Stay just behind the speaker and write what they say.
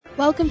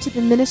Welcome to the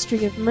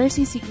ministry of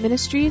Mercy Seek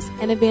Ministries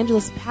and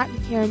Evangelist Pat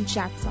and Karen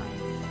Jackson.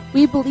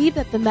 We believe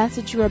that the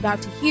message you are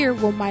about to hear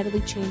will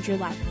mightily change your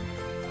life.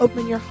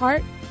 Open your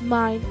heart,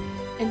 mind,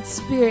 and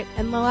spirit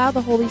and allow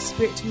the Holy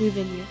Spirit to move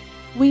in you.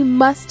 We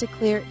must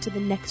declare it to the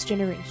next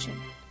generation.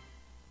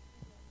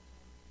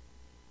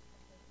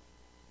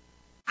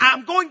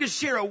 I'm going to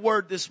share a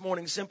word this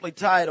morning simply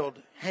titled,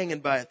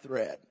 Hanging by a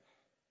Thread.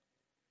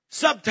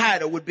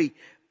 Subtitle would be,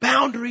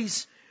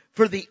 Boundaries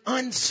for the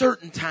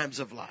Uncertain Times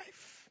of Life.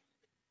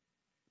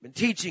 I've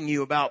been teaching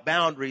you about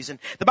boundaries. And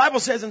the Bible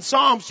says in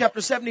Psalms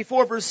chapter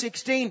 74 verse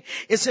 16,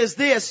 it says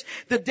this,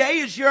 the day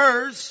is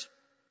yours,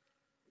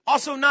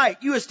 also night.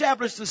 You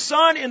established the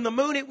sun and the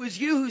moon. It was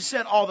you who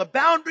set all the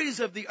boundaries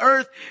of the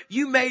earth.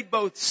 You made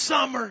both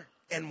summer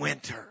and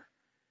winter.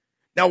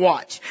 Now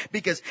watch,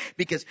 because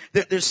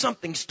there's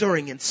something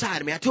stirring inside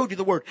of me. I told you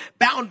the word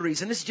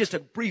boundaries, and this is just a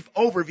brief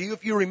overview.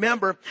 If you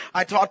remember,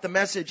 I taught the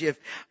message if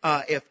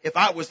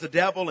I was the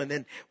devil, and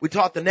then we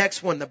taught the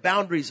next one, the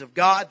boundaries of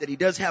God, that He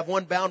does have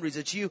one boundaries.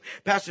 It's you.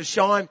 Pastor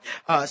Sean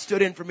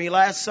stood in for me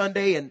last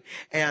Sunday,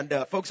 and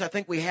folks, I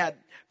think we had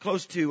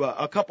close to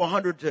a couple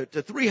hundred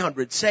to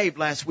 300 saved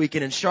last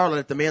weekend in Charlotte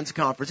at the men's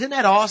conference. Isn't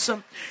that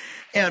awesome?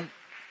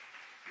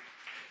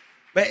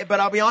 But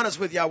I'll be honest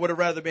with you, I would have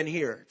rather been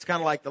here. It's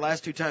kind of like the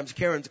last two times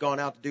Karen's gone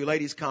out to do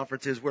ladies'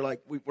 conferences. We're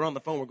on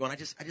the phone. We're going, I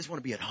just want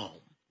to be at home.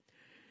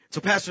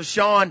 So Pastor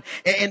Sean,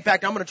 in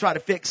fact, I'm going to try to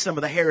fix some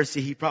of the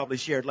heresy he probably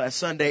shared last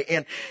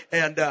Sunday.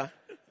 And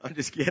I'm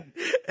just kidding.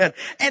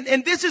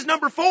 And this is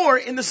number 4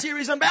 in the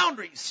series on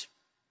boundaries.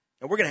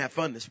 And we're going to have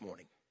fun this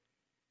morning,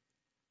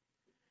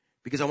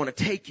 because I want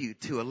to take you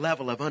to a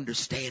level of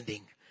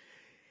understanding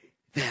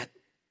that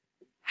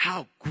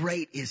how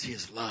great is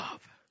His love.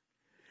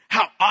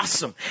 How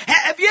awesome.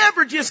 Have you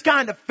ever just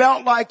kind of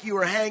felt like you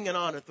were hanging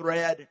on a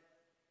thread?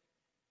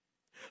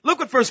 Look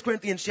at 1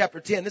 Corinthians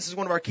chapter 10. This is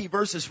one of our key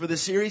verses for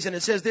this series. And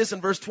it says this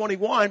in verse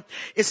 21.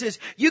 It says,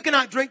 you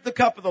cannot drink the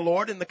cup of the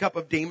Lord and the cup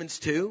of demons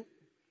too.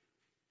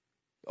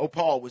 Oh,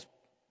 Paul was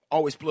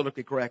always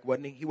politically correct,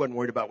 wasn't he? He wasn't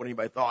worried about what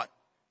anybody thought.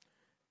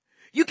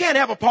 You can't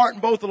have a part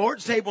in both the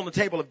Lord's table and the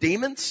table of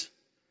demons.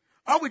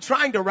 Are we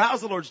trying to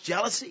arouse the Lord's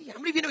jealousy? How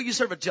many of you know you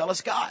serve a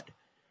jealous God?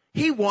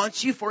 He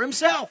wants you for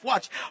Himself.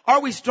 Watch. Are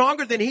we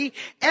stronger than He?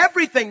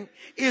 Everything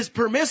is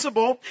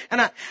permissible,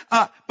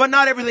 but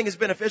not everything is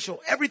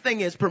beneficial. Everything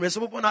is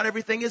permissible, but not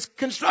everything is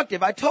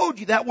constructive. I told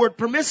you that word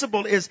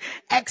permissible is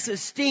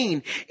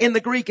existein in the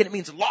Greek, and it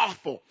means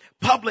lawful,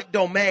 public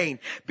domain.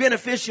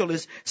 Beneficial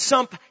is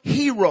sump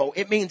hero.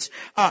 It means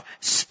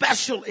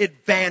special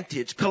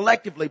advantage,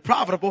 collectively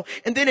profitable.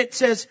 And then it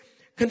says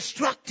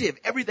constructive.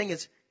 Everything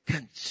is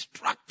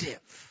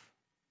constructive.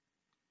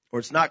 Or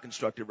it's not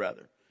constructive,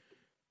 rather.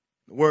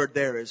 The word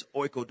there is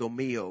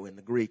oikodomio in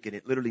the Greek, and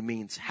it literally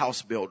means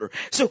house builder.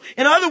 So,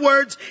 in other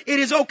words, it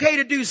is okay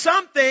to do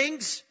some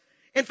things.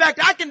 In fact,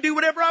 I can do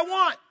whatever I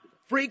want.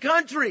 Free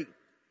country.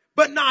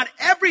 But not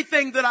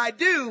everything that I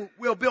do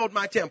will build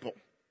my temple.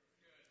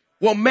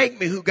 Will make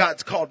me who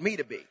God's called me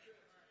to be.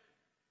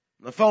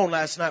 On the phone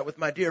last night with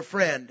my dear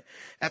friend,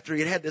 after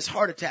he had this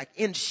heart attack,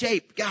 in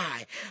shape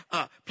guy,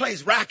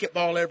 plays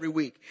racquetball every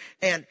week.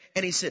 And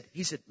he said,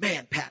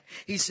 man, Pat,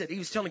 he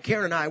was telling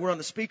Karen and I, we're on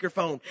the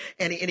speakerphone,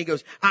 and he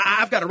goes,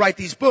 I've got to write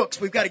these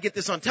books. We've got to get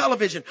this on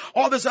television,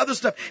 all this other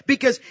stuff,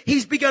 because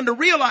he's begun to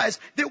realize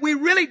that we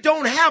really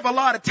don't have a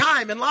lot of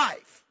time in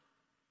life.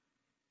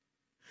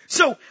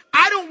 So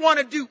I don't want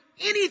to do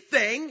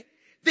anything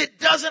that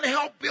doesn't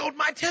help build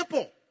my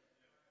temple.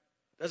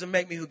 Doesn't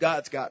make me who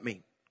God's got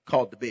me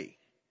called to be.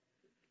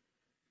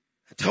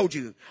 I told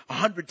you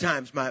 100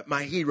 times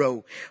my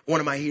hero, one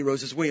of my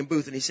heroes is William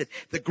Booth, and he said,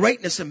 the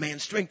greatness of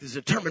man's strength is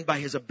determined by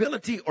his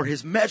ability or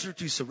his measure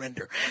to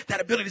surrender.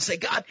 That ability to say,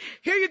 God,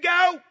 here you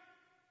go.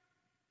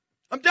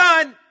 I'm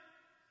done.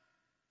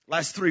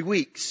 Last 3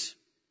 weeks.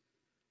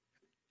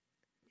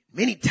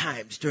 Many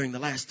times during the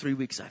last 3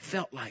 weeks, I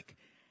felt like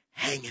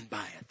hanging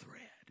by a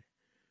thread.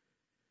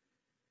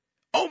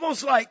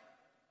 Almost like,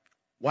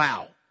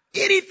 wow.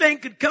 Anything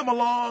could come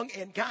along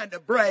and kind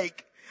of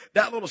break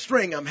that little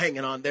string I'm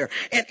hanging on there.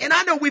 And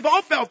I know we've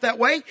all felt that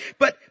way,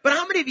 but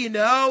how many of you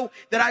know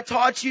that I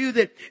taught you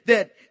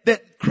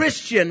that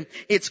Christian,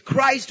 it's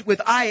Christ with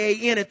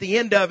I-A-N at the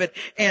end of it,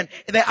 and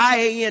the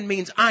I-A-N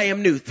means I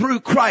am new. Through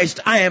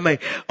Christ, I am an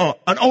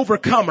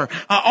overcomer.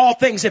 All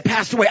things have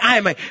passed away.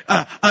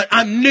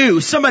 I'm new.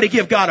 Somebody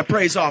give God a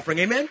praise offering.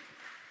 Amen?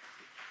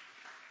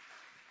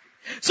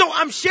 So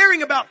I'm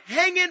sharing about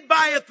hanging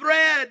by a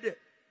thread.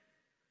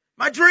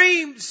 My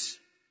dreams,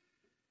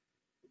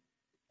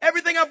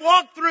 everything I've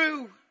walked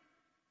through,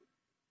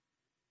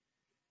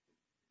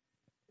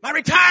 my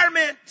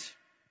retirement.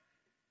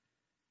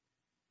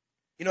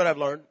 You know what I've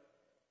learned?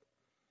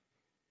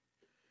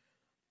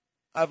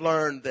 I've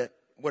learned that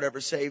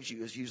whatever saves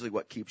you is usually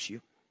what keeps you.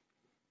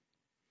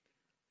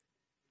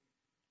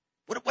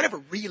 Whatever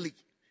really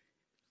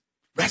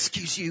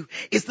rescues you,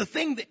 is the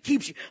thing that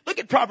keeps you. Look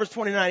at Proverbs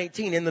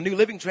 29:18 in the New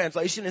Living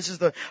Translation. This is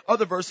the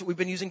other verse that we've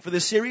been using for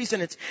this series.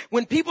 And it's,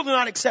 when people do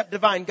not accept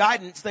divine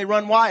guidance, they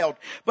run wild.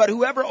 But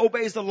whoever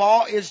obeys the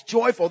law is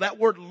joyful. That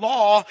word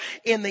law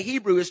in the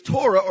Hebrew is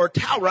Torah or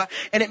Torah,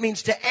 and it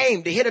means to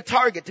aim, to hit a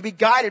target, to be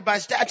guided by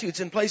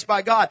statutes and placed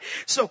by God.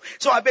 So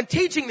I've been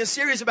teaching this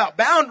series about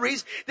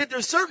boundaries, that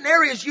there's certain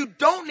areas you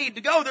don't need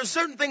to go. There's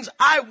certain things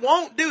I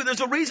won't do.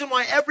 There's a reason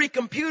why every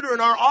computer in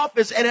our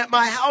office and at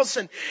my house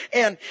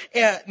and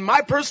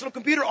my personal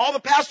computer, all the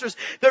pastors,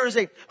 there is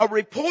a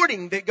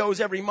reporting that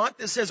goes every month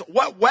that says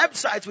what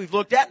websites we've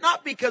looked at,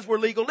 not because we're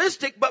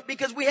legalistic, but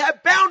because we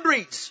have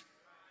boundaries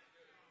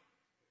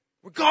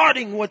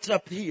regarding what's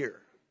up here.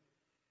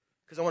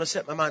 Because I want to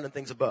set my mind on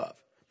things above.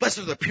 Blessed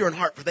are the pure in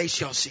heart, for they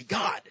shall see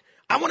God.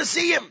 I want to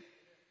see Him.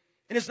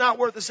 And it's not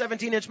worth a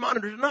 17-inch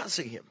monitor to not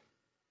see Him.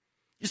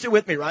 You still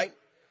with me, right?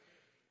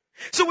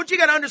 So what you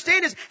got to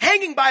understand is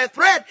hanging by a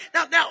thread.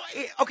 Now,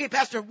 okay,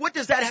 Pastor, what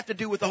does that have to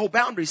do with the whole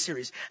boundary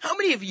series? How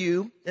many of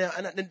you,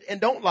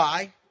 and don't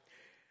lie,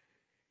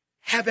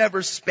 have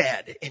ever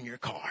sped in your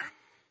car?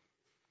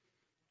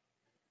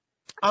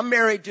 I'm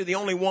married to the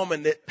only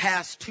woman that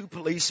passed 2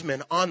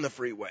 policemen on the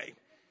freeway.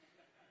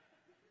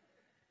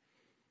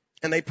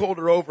 And they pulled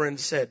her over and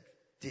said,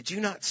 "Did you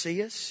not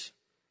see us?"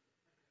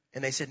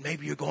 And they said,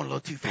 "Maybe you're going a little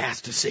too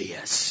fast to see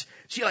us."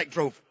 She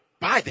drove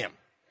by them.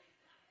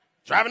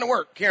 Driving to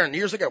work, Karen,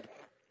 years ago.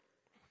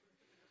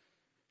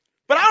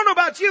 But I don't know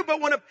about you,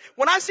 but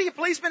when I see a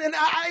policeman, and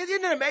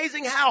isn't it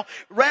amazing how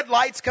red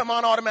lights come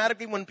on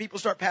automatically when people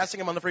start passing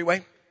them on the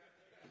freeway?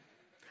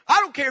 I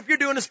don't care if you're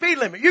doing the speed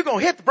limit. You're going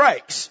to hit the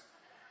brakes.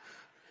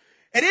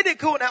 And isn't it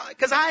cool now?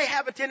 Because I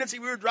have a tendency,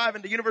 we were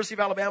driving to University of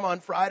Alabama on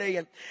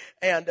Friday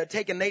and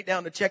taking Nate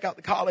down to check out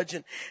the college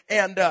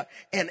and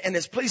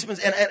this policeman,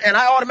 and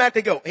I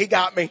automatically go, "He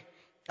got me."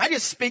 I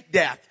just speak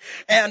death.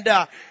 And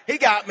he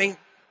got me.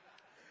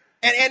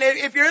 And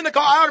if you're in the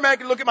car, I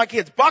automatically look at my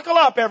kids. Buckle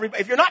up, everybody.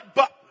 If you're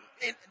not,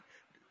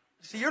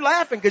 see, you're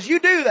laughing because you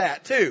do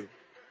that too.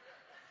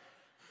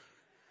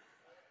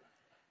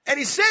 And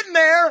he's sitting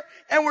there,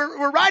 and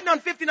we're riding on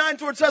 59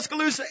 towards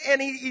Tuscaloosa,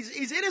 and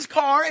he's in his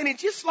car, and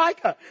he's just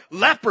like a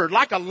leopard,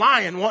 like a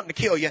lion wanting to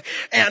kill you.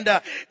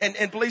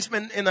 And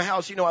policemen in the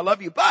house, I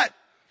love you, but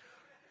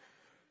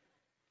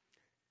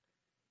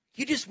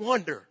you just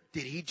wonder,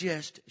 did he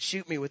just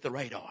shoot me with the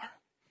radar?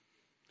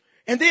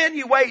 And then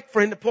you wait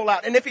for him to pull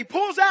out. And if he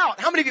pulls out,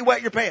 how many of you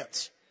wet your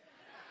pants?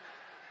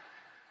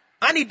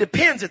 I need the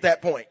pins at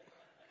that point.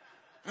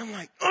 I'm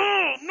like,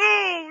 "Oh,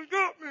 no, he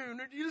got me."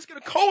 And you just get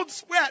a cold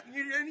sweat, and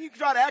you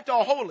try to act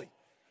all holy.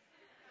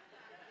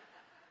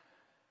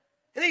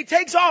 And then he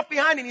takes off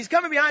behind you, and he's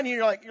coming behind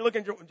you, and you're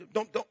looking,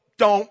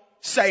 don't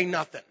say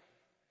nothing.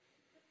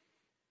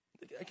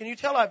 Can you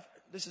tell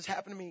this has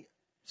happened to me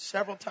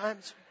several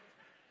times?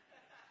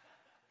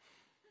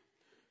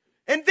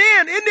 And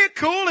then, isn't it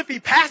cool if he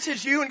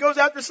passes you and goes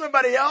after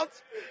somebody else?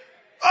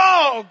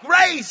 Oh,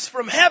 grace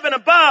from heaven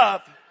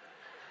above.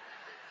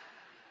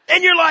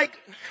 And you're like,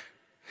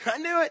 "I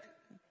knew it.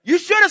 You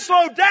should have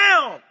slowed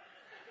down."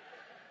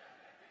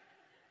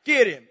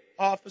 Get him,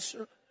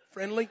 officer.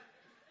 Friendly.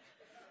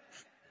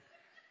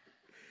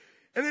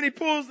 And then he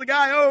pulls the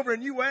guy over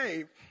and you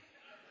wave.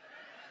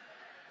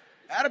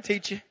 That'll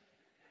teach you.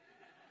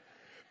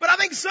 But I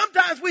think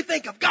sometimes we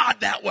think of God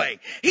that way.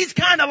 He's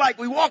kind of like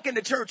we walk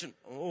into church and,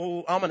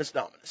 "Oh, ominous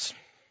dominus."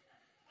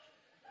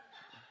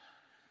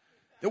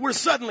 That we're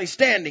suddenly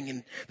standing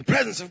in the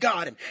presence of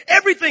God and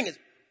everything is,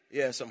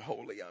 "Yes, I'm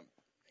holy. I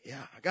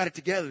got it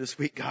together this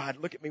week, God.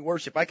 Look at me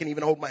worship. I can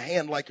even hold my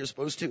hand like you're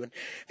supposed to."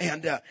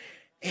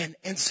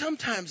 And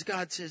sometimes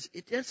God says,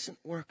 it doesn't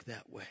work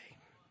that way.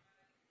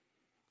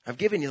 I've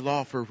given you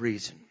law for a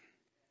reason.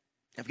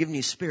 I've given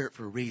you spirit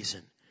for a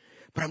reason.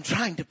 But I'm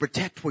trying to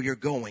protect where you're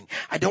going.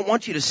 I don't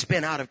want you to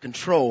spin out of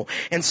control.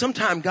 And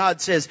sometimes God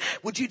says,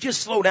 "Would you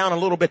just slow down a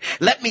little bit?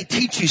 Let me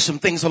teach you some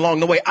things along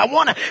the way. I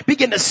want to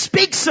begin to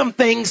speak some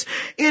things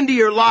into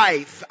your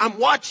life." I'm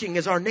watching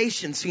as our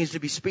nation seems to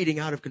be speeding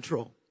out of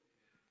control.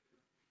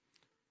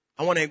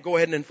 I want to go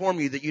ahead and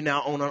inform you that you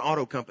now own an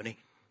auto company.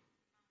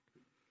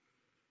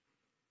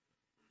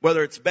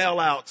 Whether it's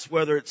bailouts,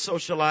 whether it's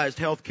socialized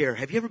health care.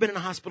 Have you ever been in a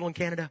hospital in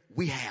Canada?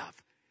 We have.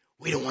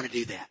 We don't want to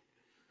do that.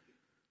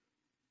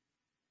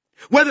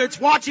 Whether it's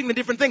watching the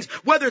different things,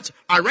 whether it's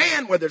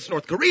Iran, whether it's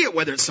North Korea,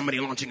 whether it's somebody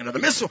launching another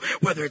missile,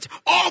 whether it's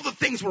all the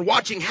things we're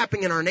watching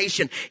happening in our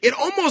nation, it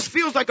almost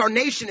feels like our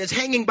nation is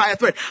hanging by a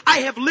thread. I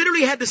have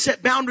literally had to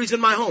set boundaries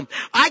in my home.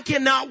 I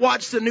cannot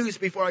watch the news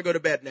before I go to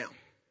bed now.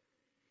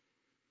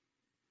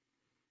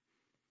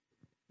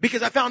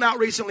 Because I found out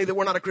recently that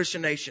we're not a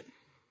Christian nation.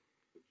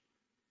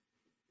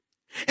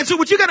 And so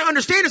what you got to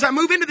understand is I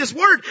move into this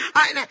word,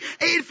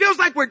 it feels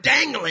like we're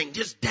dangling,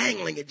 just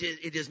dangling.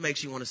 It just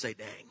makes you want to say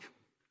dang.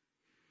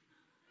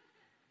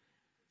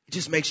 It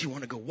just makes you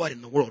want to go, what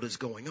in the world is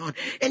going on?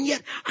 And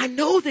yet I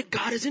know that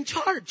God is in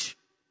charge.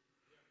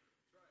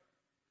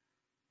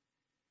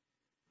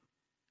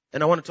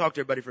 And I want to talk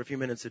to everybody for a few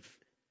minutes that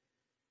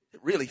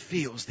really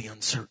feels the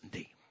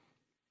uncertainty.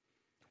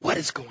 What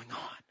is going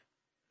on?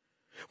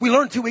 We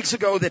learned 2 weeks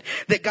ago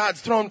that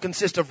God's throne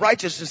consists of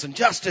righteousness and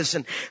justice.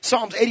 And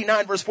Psalms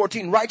 89 verse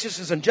 14,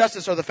 righteousness and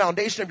justice are the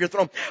foundation of your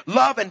throne.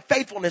 Love and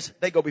faithfulness,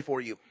 they go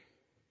before you.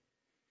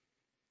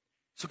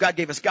 So God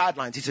gave us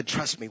guidelines. He said,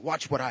 trust me,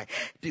 watch what I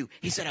do.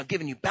 He said, I've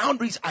given you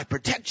boundaries. I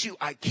protect you.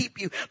 I keep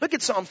you. Look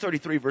at Psalms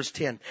 33 verse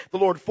 10. The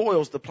Lord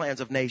foils the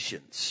plans of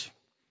nations.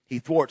 He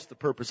thwarts the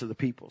purpose of the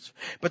peoples.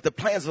 But the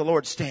plans of the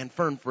Lord stand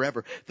firm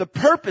forever. The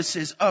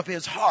purposes of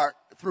his heart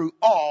through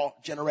all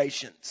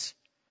generations.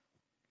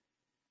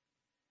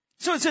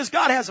 So it says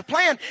God has a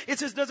plan. It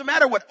says it doesn't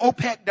matter what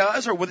OPEC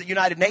does or what the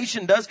United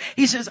Nations does.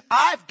 He says,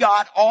 I've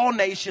got all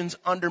nations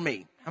under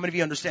me. How many of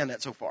you understand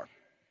that so far?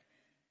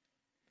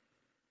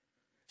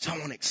 So I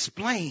want to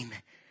explain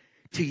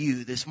to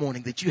you this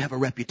morning that you have a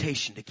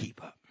reputation to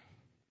keep up.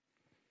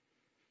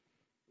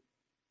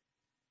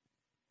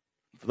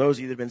 For those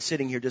of you that have been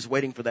sitting here just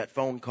waiting for that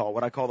phone call,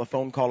 what I call the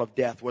phone call of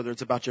death, whether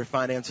it's about your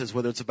finances,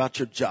 whether it's about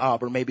your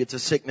job, or maybe it's a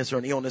sickness or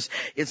an illness,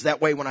 it's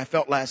that way when I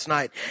felt last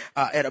night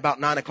at about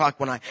 9 o'clock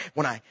when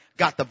I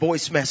got the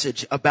voice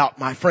message about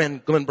my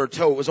friend Glenn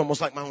Berteau. It was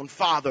almost like my own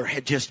father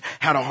had just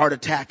had a heart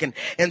attack.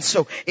 And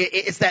so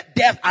it's that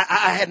death.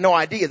 I had no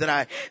idea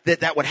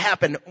that would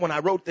happen when I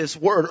wrote this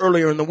word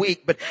earlier in the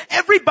week. But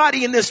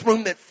everybody in this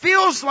room that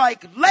feels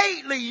like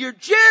lately you're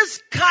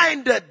just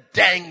kind of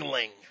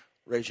dangling,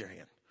 raise your hand.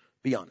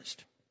 Be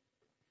honest.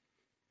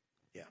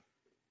 Yeah.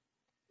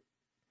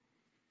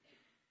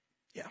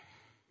 Yeah.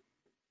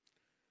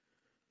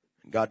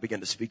 And God began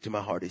to speak to my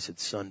heart. He said,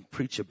 son,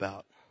 preach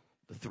about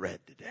the thread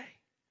today.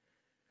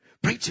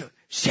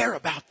 Share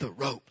about the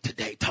rope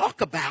today.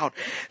 Talk about,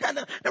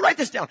 now write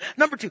this down.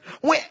 Number 2,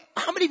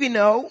 how many of you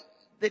know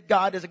that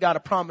God is a God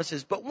of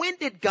promises? But when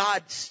did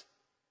God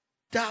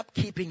stop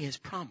keeping his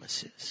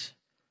promises?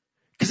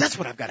 Because that's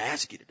what I've got to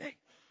ask you today.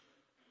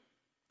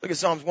 Look at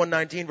Psalms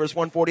 119 verse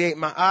 148.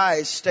 My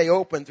eyes stay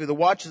open through the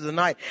watches of the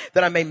night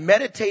that I may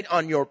meditate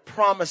on your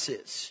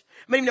promises.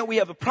 Many of you know we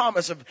have a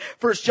promise of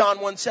 1 John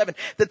 1:7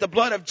 that the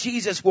blood of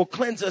Jesus will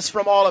cleanse us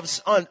from all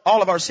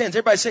of our sins.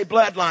 Everybody say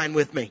bloodline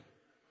with me.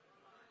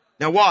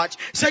 Now watch,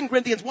 2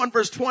 Corinthians 1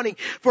 verse 20,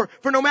 for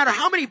no matter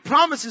how many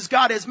promises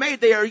God has made,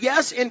 they are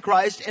yes in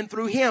Christ and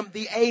through him,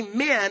 the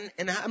amen.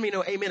 And how many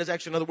know amen is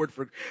actually another word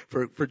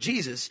for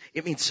Jesus?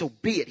 It means so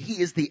be it.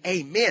 He is the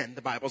amen,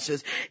 the Bible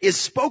says, is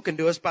spoken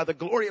to us by the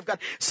glory of God.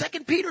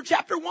 2 Peter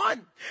chapter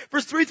 1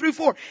 verse 3 through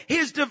 4,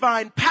 his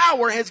divine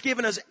power has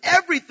given us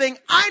everything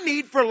I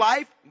need for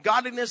life,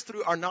 godliness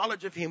through our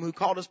knowledge of him who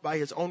called us by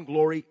his own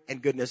glory and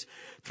goodness.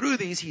 Through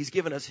these, he's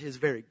given us his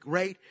very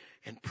great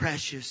and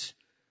precious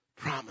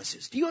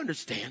promises. Do you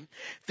understand?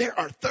 There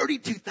are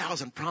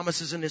 32,000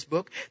 promises in this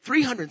book,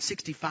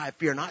 365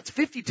 fear nots,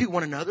 52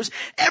 one another's.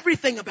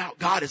 Everything about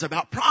God is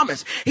about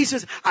promise. He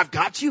says, I've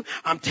got you.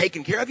 I'm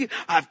taking care of you.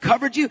 I've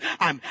covered you.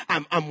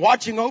 I'm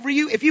watching over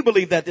you. If you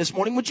believe that this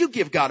morning, would you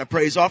give God a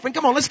praise offering?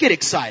 Come on, let's get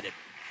excited.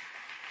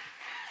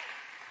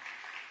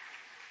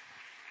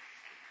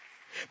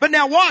 But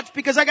now watch,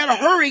 because I gotta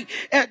hurry.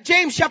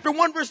 James chapter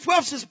 1 verse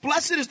 12 says,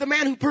 blessed is the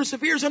man who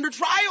perseveres under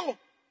trial.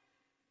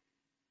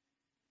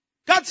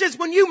 God says,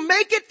 when you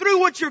make it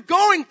through what you're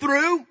going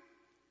through,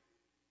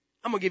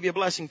 I'm going to give you a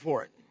blessing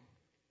for it.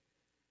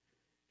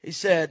 He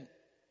said,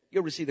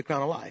 you'll receive the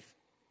crown of life.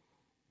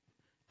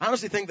 I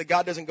honestly think that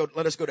God doesn't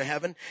let us go to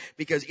heaven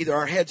because either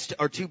our heads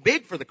are too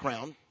big for the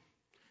crown,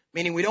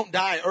 meaning we don't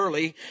die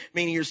early,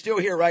 meaning you're still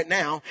here right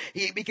now,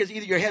 because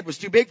either your head was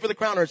too big for the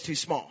crown or it's too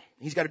small.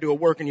 He's got to do a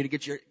work on you to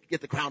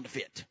get the crown to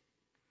fit.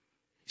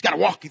 He's got to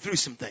walk you through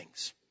some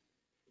things.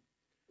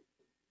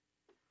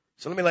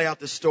 So let me lay out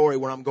this story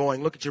where I'm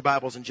going. Look at your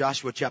Bibles in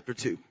Joshua chapter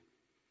 2.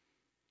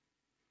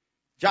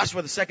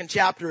 Joshua, the 2nd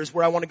chapter, is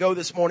where I want to go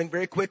this morning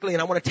very quickly,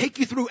 and I want to take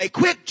you through a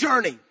quick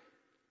journey.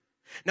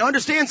 Now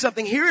understand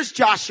something. Here is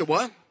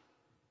Joshua.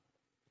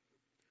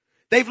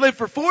 They've lived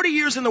for 40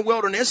 years in the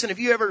wilderness, and if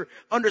you ever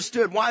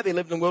understood why they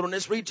lived in the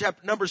wilderness, read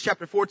Numbers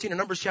chapter 14 and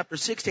Numbers chapter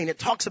 16. It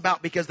talks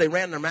about because they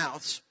ran their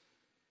mouths.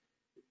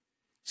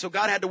 So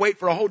God had to wait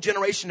for a whole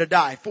generation to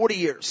die, 40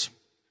 years.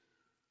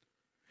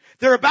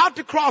 They're about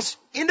to cross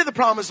into the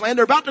promised land.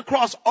 They're about to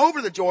cross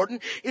over the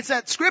Jordan. It's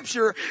that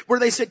scripture where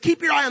they said,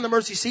 keep your eye on the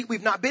mercy seat.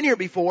 We've not been here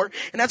before.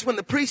 And that's when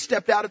the priest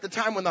stepped out at the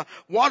time when the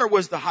water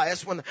was the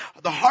highest, when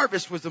the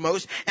harvest was the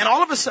most. And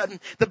all of a sudden,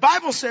 the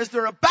Bible says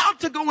they're about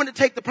to go in to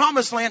take the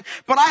promised land.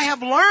 But I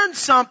have learned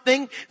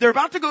something. They're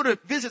about to go to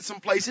visit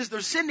some places.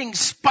 They're sending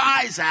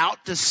spies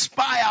out to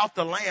spy out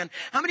the land.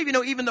 How many of you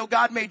know even though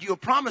God made you a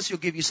promise, he'll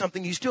give you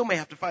something, you still may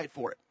have to fight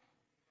for it?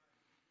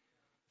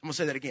 I'm going to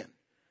say that again.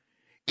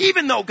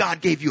 Even though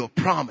God gave you a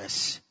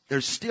promise,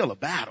 there's still a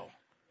battle.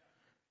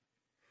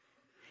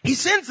 He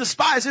sends the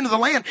spies into the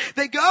land.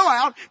 They go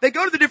out, they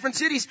go to the different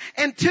cities,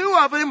 and 2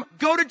 of them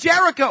go to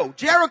Jericho.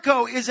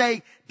 Jericho is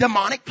a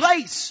demonic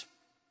place.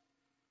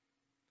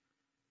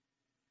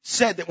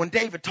 Said that when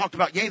David talked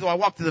about, yea, though I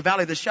walk through the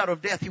valley of the shadow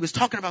of death, he was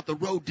talking about the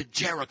road to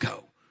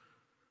Jericho.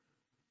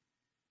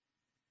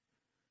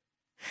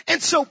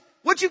 And so,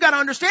 what you got to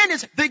understand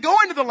is they go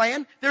into the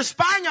land, they're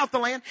spying out the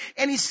land,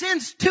 and he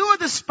sends 2 of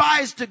the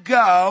spies to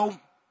go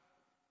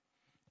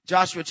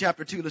Joshua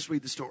chapter 2, let's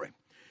read the story.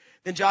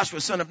 Then Joshua,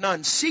 son of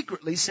Nun,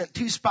 secretly sent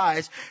 2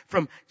 spies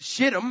from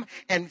Shittim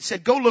and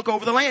said, go look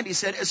over the land. He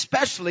said,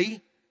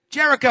 especially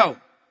Jericho.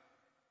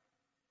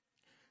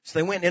 So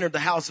they went and entered the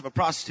house of a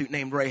prostitute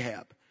named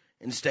Rahab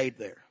and stayed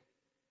there.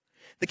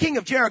 The king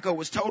of Jericho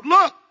was told,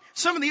 look,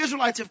 some of the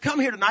Israelites have come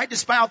here tonight to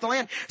spy out the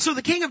land. So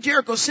the king of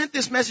Jericho sent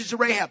this message to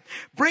Rahab.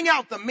 Bring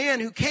out the men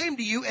who came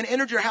to you and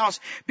entered your house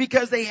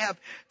because they have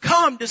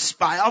come to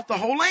spy out the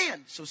whole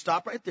land. So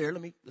stop right there.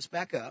 Let's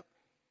back up.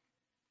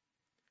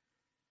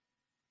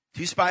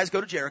 2 spies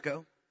go to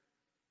Jericho.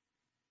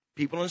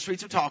 People on the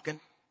streets are talking.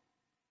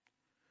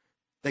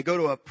 They go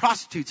to a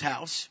prostitute's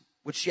house,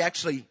 which she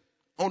actually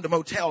owned a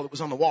motel that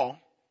was on the wall.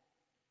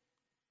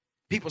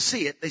 People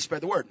see it. They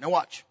spread the word. Now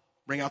watch.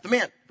 Bring out the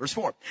men. Verse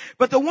 4.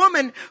 But the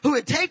woman who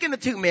had taken the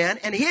 2 men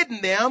and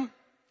hidden them,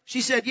 she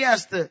said,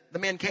 yes, the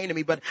men came to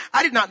me, but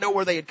I did not know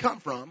where they had come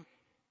from.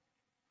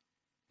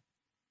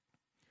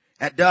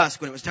 At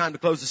dusk, when it was time to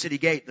close the city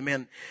gate, the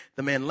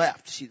men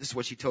left. This is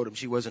what she told him.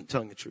 She wasn't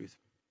telling the truth.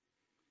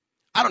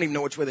 I don't even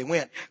know which way they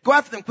went. Go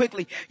after them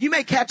quickly. You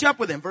may catch up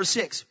with them. Verse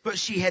 6. But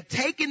she had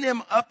taken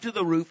them up to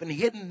the roof and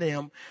hidden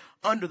them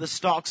under the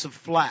stalks of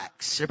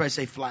flax. Everybody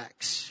say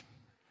flax.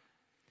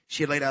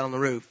 She had laid out on the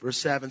roof. Verse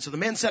 7. So the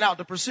men set out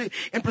in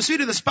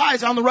pursuit of the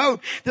spies on the road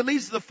that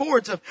leads to the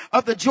fords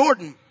of the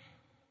Jordan.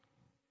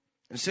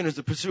 And as soon as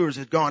the pursuers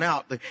had gone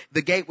out,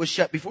 the gate was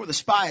shut before the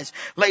spies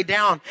lay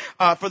down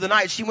for the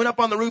night. She went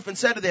up on the roof and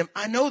said to them,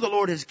 I know the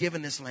Lord has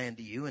given this land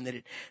to you and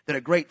that a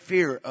great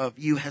fear of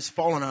you has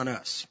fallen on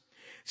us.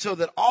 So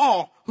that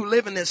all who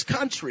live in this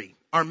country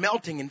are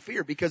melting in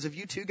fear because of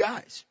you 2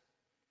 guys.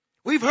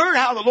 We've heard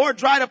how the Lord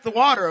dried up the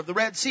water of the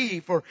Red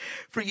Sea for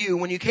you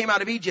when you came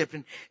out of Egypt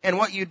and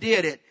what you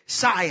did at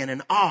Sihon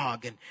and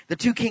Og and the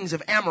 2 kings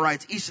of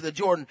Amorites east of the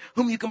Jordan,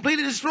 whom you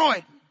completely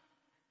destroyed.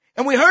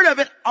 And we heard of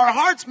it. Our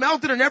hearts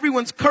melted and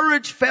everyone's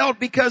courage failed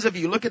because of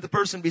you. Look at the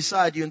person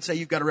beside you and say,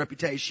 you've got a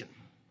reputation.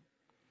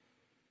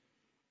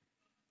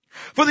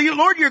 For the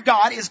Lord your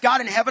God is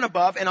God in heaven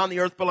above and on the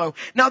earth below.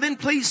 Now then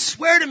please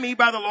swear to me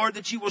by the Lord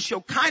that you will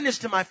show kindness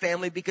to my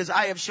family because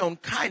I have shown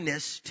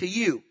kindness to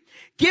you.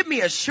 Give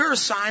me a sure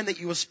sign that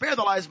you will spare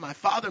the lives of my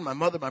father and my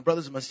mother, my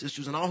brothers and my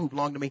sisters and all who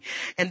belong to me,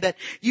 and that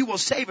you will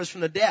save us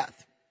from the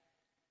death.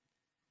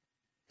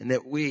 And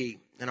that we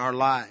and our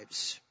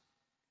lives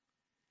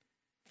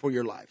for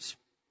your lives.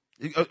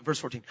 Verse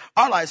 14.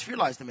 Our lives for your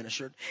lives, the men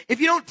assured. If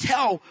you don't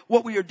tell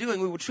what we are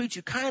doing, we will treat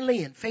you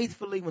kindly and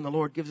faithfully when the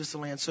Lord gives us the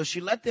land. So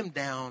she let them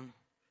down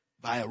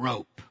by a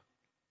rope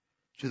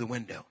through the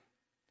window.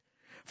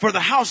 For the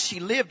house she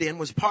lived in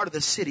was part of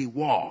the city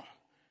wall.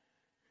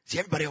 See,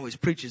 everybody always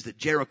preaches that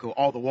Jericho,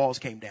 all the walls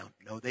came down.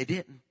 No, they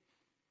didn't.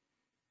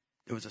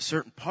 There was a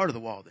certain part of the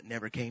wall that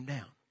never came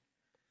down.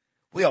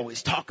 We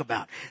always talk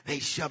about they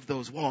shoved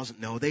those walls.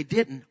 No, they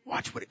didn't.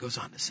 Watch what it goes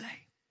on to say.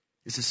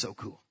 This is so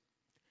cool.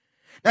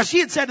 Now she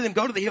had said to them,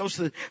 go to the hills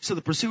so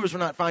the pursuers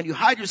will not find you.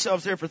 Hide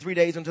yourselves there for 3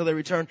 days until they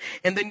return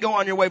and then go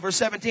on your way. Verse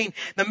 17.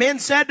 The men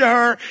said to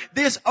her,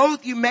 this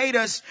oath you made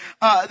us,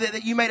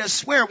 that you made us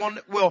swear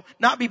will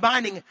not be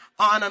binding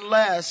on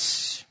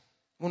unless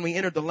when we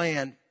entered the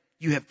land,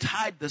 you have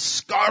tied the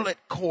scarlet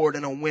cord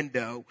in a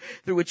window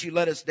through which you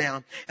let us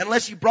down.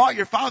 Unless you brought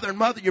your father and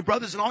mother, your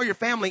brothers and all your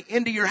family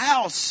into your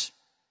house.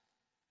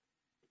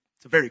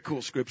 It's a very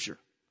cool scripture.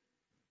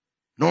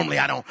 Normally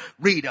I don't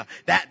read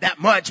that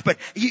much, but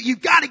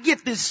you've got to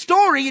get this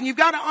story and you've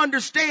got to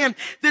understand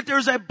that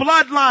there's a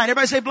bloodline.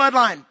 Everybody say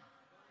bloodline.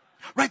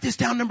 Write this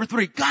down, number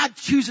 3. God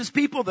chooses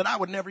people that I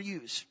would never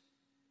use.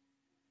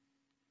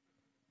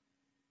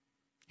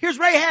 Here's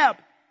Rahab.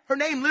 Her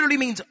name literally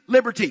means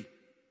liberty.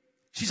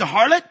 She's a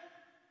harlot.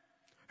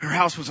 Her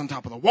house was on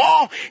top of the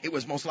wall. It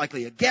was most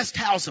likely a guest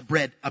house, a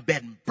bed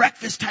and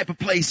breakfast type of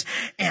place.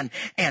 And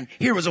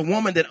here was a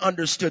woman that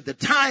understood the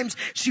times.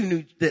 She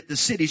knew that the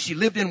city she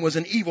lived in was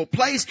an evil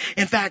place.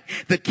 In fact,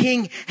 the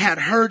king had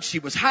heard she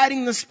was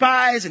hiding the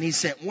spies and he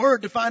sent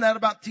word to find out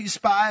about 2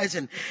 spies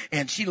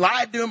and she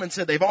lied to him and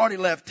said they've already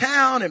left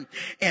town.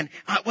 And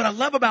what I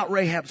love about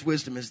Rahab's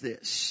wisdom is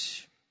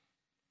this.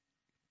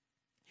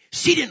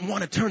 She didn't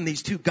want to turn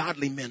these 2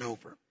 godly men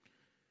over.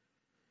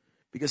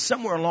 Because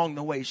somewhere along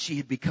the way, she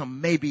had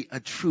become maybe a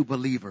true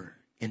believer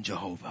in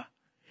Jehovah.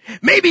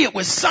 Maybe it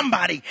was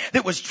somebody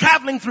that was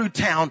traveling through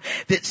town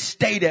that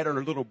stayed at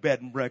her little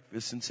bed and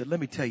breakfast and said, let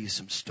me tell you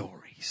some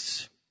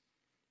stories.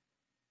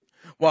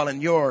 While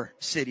in your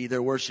city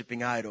they're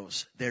worshiping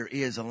idols, there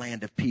is a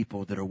land of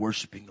people that are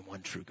worshiping the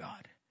one true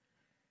God.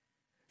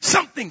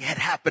 Something had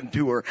happened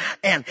to her.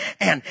 And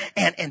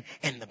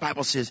the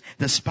Bible says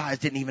the spies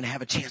didn't even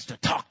have a chance to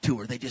talk to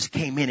her. They just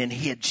came in and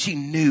hid. She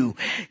knew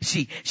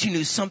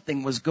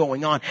something was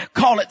going on.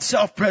 Call it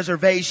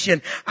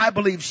self-preservation. I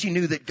believe she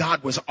knew that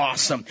God was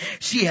awesome.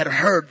 She had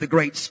heard the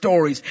great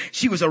stories.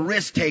 She was a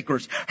risk taker.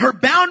 Her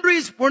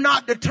boundaries were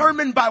not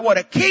determined by what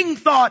a king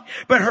thought,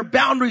 but her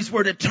boundaries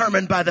were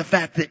determined by the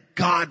fact that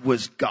God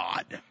was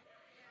God.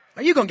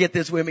 Are you going to get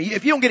this with me?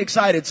 If you don't get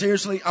excited,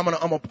 seriously, I'm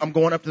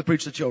going up to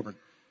preach to children.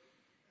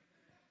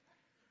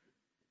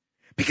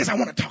 Because I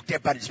want to talk to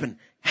everybody that's been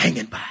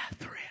hanging by a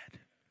thread.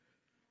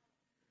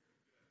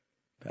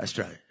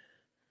 Pastor,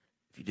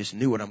 if you just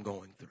knew what I'm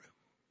going through.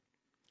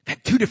 I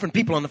had 2 different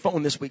people on the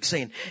phone this week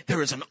saying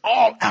there is an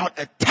all-out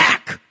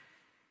attack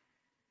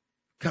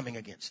coming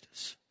against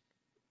us.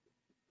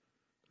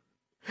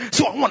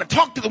 So I want to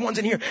talk to the ones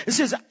in here that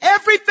says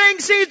everything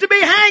seems to be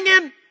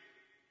hanging.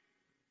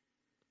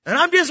 And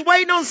I'm just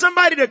waiting on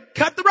somebody to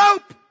cut the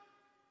rope.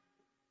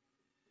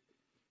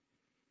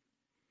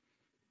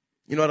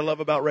 You know what I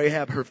love about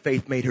Rahab? Her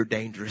faith made her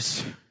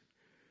dangerous.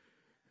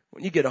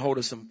 When you get a hold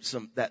of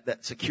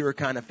that secure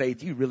kind of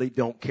faith, you really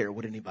don't care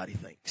what anybody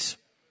thinks.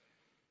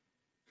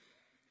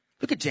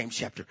 Look at James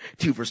chapter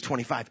 2 verse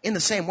 25. In the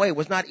same way,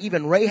 was not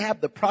even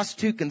Rahab the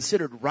prostitute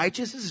considered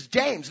righteous? This is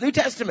James, New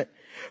Testament.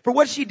 For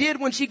what she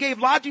did when she gave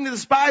lodging to the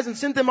spies and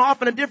sent them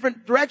off in a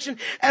different direction,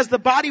 as the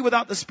body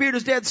without the spirit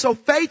is dead, so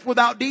faith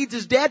without deeds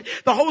is dead.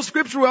 The whole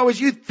scripture we always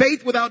use,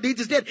 faith without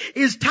deeds is dead,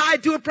 is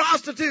tied to a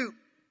prostitute.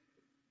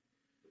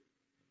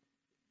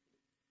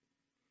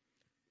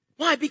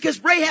 Why?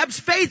 Because Rahab's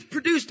faith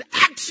produced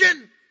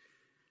action.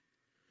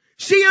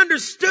 She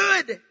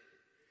understood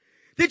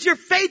that your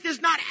faith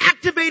is not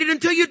activated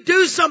until you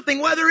do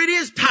something, whether it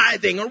is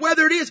tithing or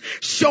whether it is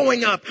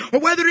showing up or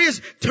whether it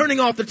is turning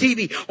off the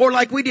TV or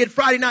like we did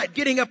Friday night,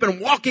 getting up and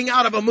walking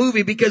out of a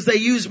movie because they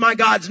used my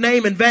God's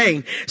name in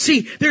vain.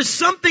 See, there's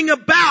something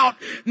about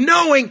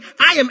knowing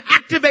I am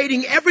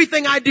activating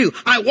everything I do.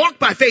 I walk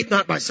by faith,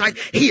 not by sight.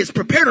 He has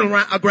prepared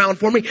a ground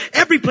for me.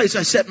 Every place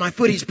I set my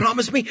foot, He's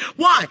promised me.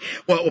 Why?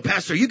 Well,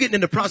 Pastor, are you getting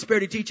into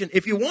prosperity teaching?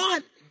 If you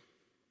want.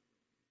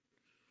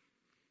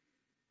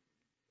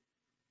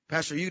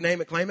 Pastor, you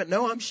name it, claim it.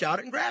 No, I'm shout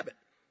it and grab it.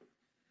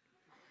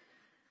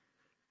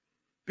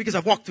 Because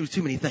I've walked through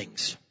too many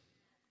things.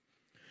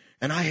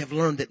 And I have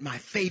learned that my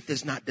faith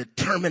is not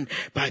determined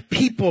by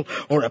people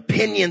or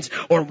opinions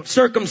or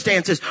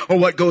circumstances or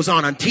what goes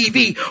on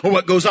TV or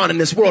what goes on in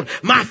this world.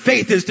 My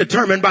faith is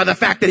determined by the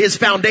fact that His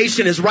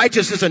foundation is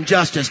righteousness and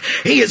justice.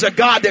 He is a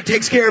God that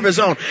takes care of His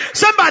own.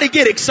 Somebody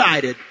get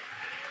excited.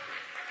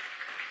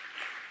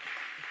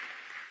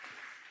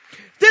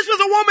 This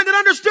was a woman that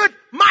understood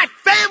my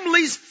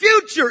family's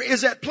future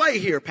is at play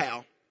here,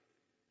 pal.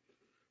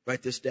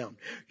 Write this down.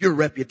 Your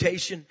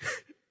reputation,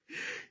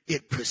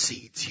 it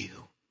precedes you.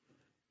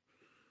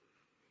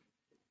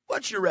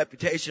 What's your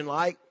reputation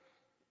like?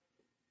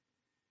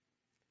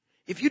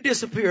 If you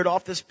disappeared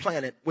off this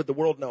planet, would the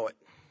world know it?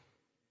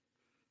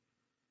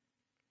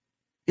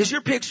 Is your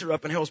picture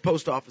up in Hell's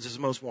Post Office as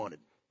most wanted?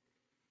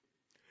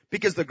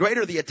 Because the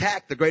greater the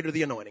attack, the greater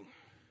the anointing.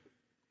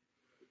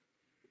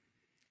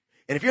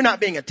 And if you're not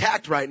being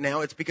attacked right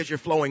now, it's because you're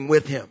flowing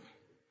with Him.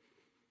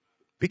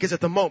 Because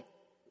at the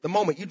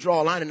moment you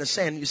draw a line in the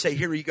sand and you say,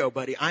 here you go,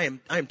 buddy. I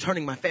am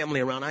turning my family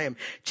around. I am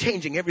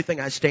changing everything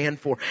I stand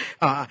for.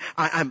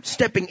 I'm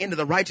stepping into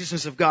the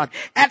righteousness of God.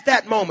 At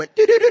that moment,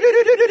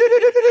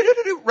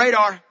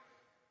 radar.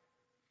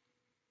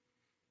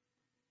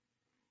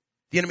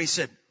 The enemy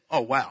said,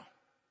 oh, wow.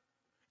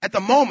 At the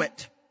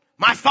moment,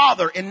 my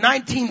father in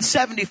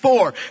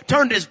 1974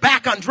 turned his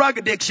back on drug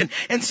addiction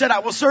and said, I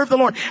will serve the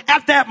Lord.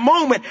 At that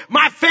moment,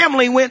 my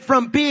family went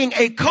from being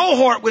a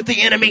cohort with the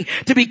enemy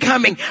to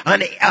becoming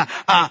an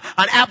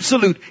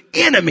absolute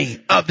enemy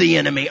of the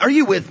enemy. Are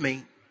you with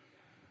me?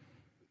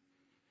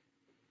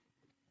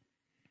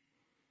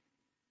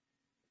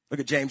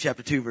 Look at James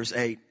chapter 2 verse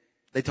 8.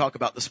 They talk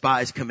about the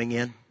spies coming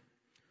in. It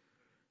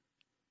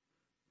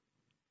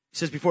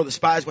says before the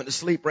spies went to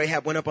sleep,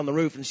 Rahab went up on the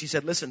roof and she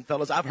said, listen,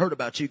 fellas, I've heard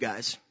about you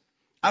guys.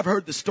 I've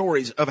heard the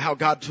stories of how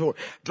God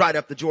dried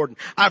up the Jordan.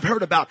 I've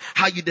heard about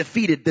how you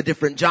defeated the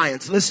different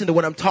giants. Listen to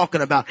what I'm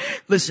talking about.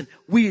 Listen,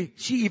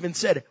 she even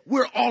said,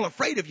 we're all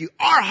afraid of you.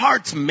 Our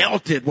hearts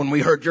melted when we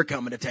heard you're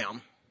coming to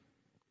town.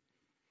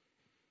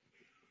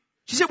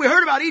 She said, we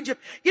heard about Egypt.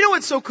 You know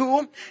what's so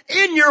cool?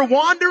 In your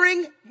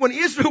wandering, when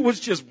Israel was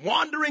just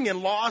wandering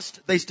and lost,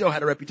 they still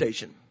had a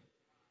reputation.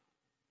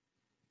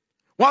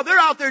 While they're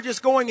out there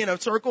just going in a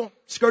circle,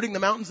 skirting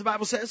the mountains, the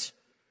Bible says.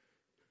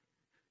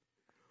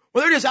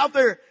 Well, they're just out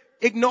there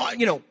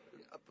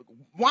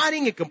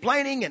whining and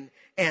complaining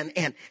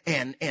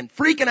and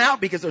freaking out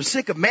because they're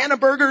sick of manna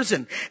burgers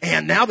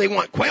and now they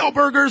want quail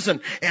burgers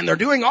and they're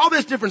doing all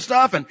this different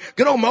stuff and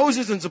good old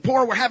Moses and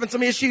Zipporah were having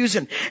some issues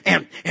and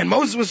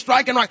Moses was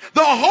striking right.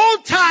 The whole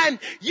time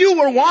you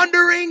were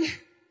wandering,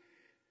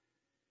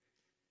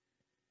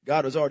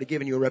 God has already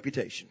given you a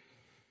reputation.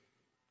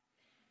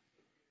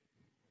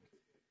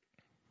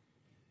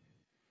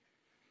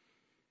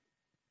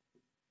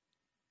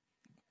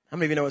 How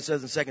many of you know it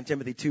says in 2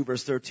 Timothy 2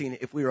 verse 13,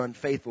 if we are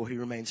unfaithful, He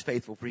remains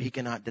faithful, for He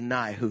cannot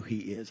deny who He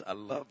is. I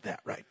love that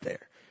right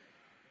there.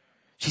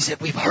 She said,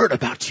 we've heard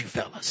about you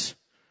fellas.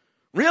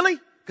 Really?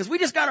 Because we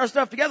just got our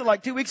stuff together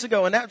like 2 weeks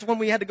ago, and that's when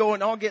we had to go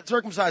and all get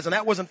circumcised, and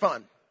that wasn't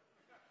fun.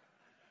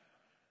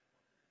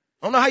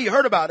 I don't know how you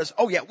heard about us.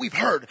 Oh yeah, we've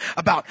heard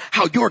about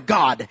how your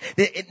God,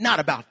 not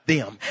about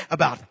them,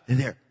 about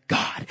their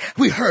God.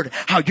 We heard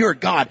how your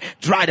God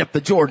dried up the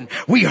Jordan.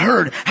 We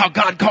heard how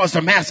God caused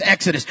a mass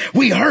exodus.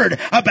 We heard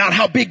about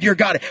how big your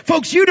God is.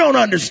 Folks, you don't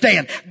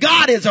understand.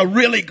 God is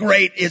really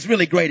great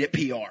at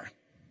PR.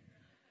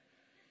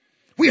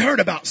 We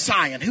heard about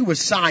Sion. Who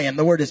was Sion?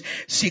 The word is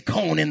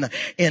Sikon in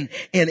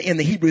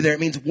the Hebrew there. It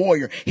means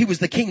warrior. He was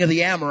the king of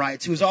the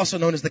Amorites, who was also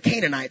known as the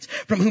Canaanites,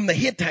 from whom the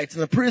Hittites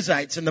and the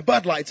Perizzites and the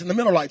Budlites and the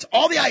Millerites,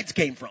 all the ites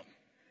came from.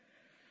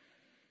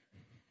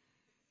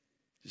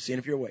 Just seeing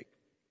if you're awake.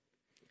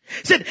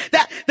 Said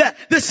that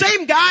the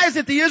same guys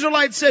that the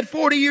Israelites said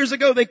 40 years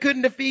ago they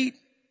couldn't defeat,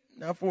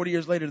 now 40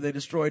 years later they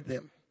destroyed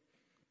them.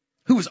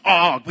 Who was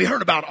Og? We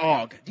heard about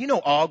Og. Do you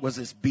know Og was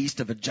this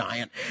beast of a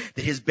giant,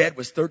 that his bed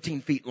was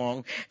 13 feet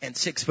long and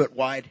 6 foot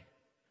wide?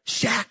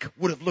 Shaq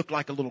would have looked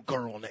like a little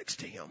girl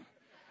next to him.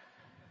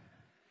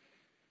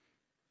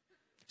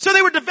 So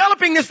they were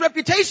developing this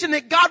reputation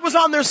that God was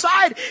on their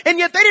side, and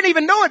yet they didn't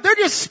even know it. They're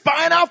just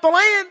spying out the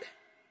land.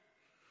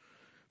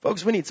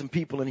 Folks, we need some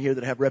people in here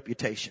that have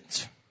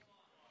reputations.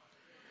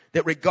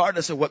 That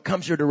regardless of what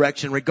comes your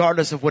direction,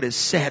 regardless of what is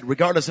said,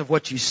 regardless of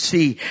what you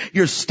see,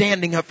 you're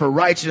standing up for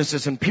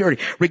righteousness and purity.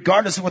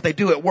 Regardless of what they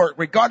do at work,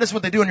 regardless of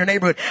what they do in your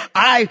neighborhood,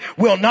 I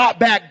will not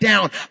back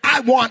down. I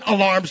want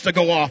alarms to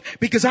go off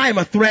because I am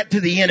a threat to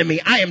the enemy.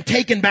 I am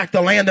taking back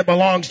the land that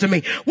belongs to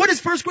me. What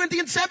does 1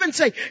 Corinthians 7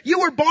 say?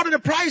 You were bought at a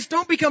price.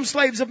 Don't become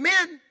slaves of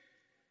men.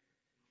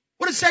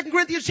 What does 2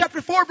 Corinthians chapter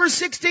 4 verse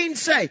 16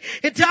 say?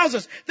 It tells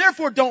us,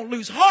 therefore don't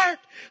lose heart.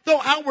 Though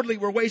outwardly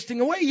we're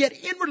wasting away, yet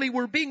inwardly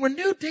we're being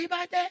renewed day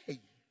by day.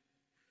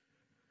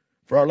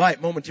 For our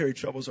light momentary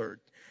troubles are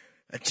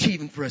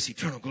achieving for us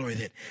eternal glory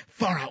that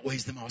far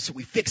outweighs them all. So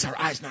we fix our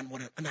eyes not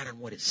on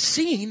what is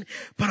seen,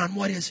 but on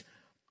what is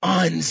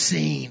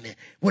unseen.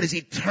 What is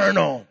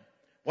eternal.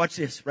 Watch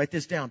this. Write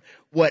this down.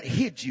 What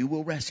hid you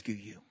will rescue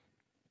you.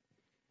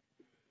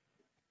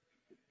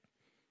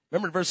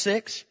 Remember verse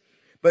 6?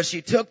 But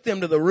she took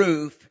them to the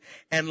roof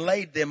and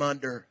laid them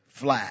under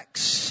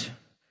flax.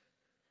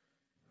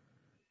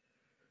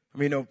 I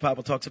mean, you know, the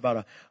Bible talks about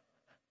a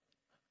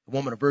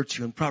woman of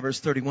virtue. In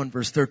Proverbs 31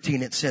 verse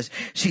 13, it says,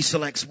 she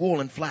selects wool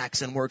and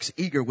flax and works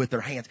eager with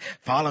her hands.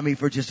 Follow me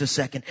for just a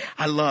second.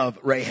 I love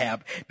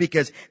Rahab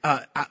because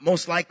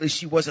most likely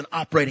she wasn't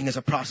operating as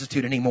a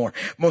prostitute anymore.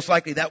 Most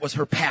likely that was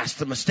her past,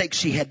 the mistakes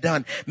she had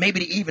done,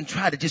 maybe to even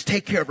try to just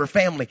take care of her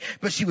family.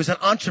 But she was an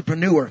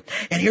entrepreneur.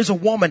 And here's a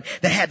woman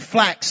that had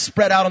flax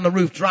spread out on the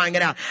roof, drying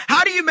it out.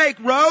 How do you make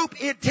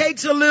rope? It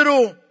takes a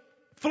little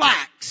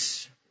flax.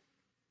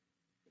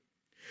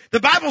 The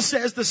Bible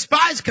says the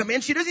spies come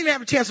in. She doesn't even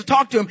have a chance to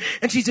talk to him.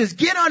 And she says,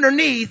 get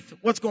underneath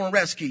what's going to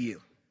rescue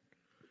you.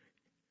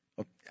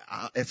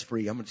 It's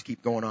free. I'm going to just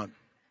keep going on.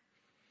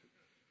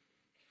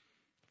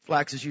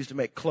 Flax is used to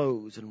make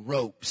clothes and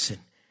ropes. And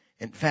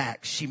in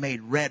fact, she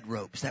made red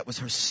ropes. That was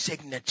her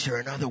signature.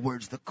 In other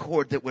words, the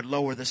cord that would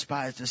lower the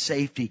spies to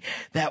safety,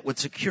 that would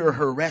secure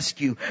her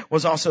rescue,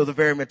 was also the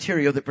very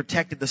material that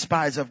protected the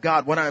spies of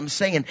God. What I'm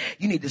saying,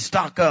 you need to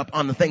stock up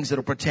on the things that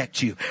will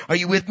protect you. Are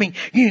you with me?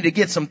 You need to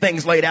get some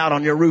things laid out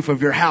on your roof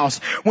of your house.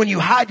 When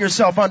you hide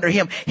yourself under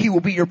him, he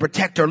will be your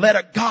protector.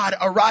 Let God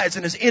arise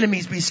and his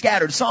enemies be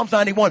scattered. Psalms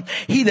 91,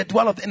 he that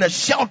dwelleth in the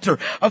shelter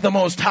of the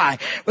Most High,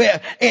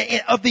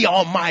 of the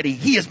Almighty.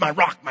 He is my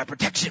rock, my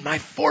protection, my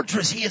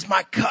fortress. He is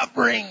my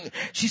covering.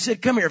 She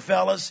said, come here,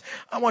 fellas.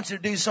 I want you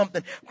to do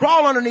something.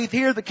 Crawl underneath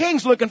here. The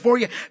king's looking for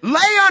you.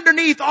 Lay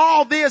underneath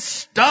all this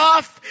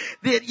stuff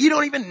that you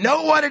don't even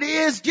know what it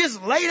is.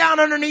 Just lay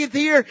down underneath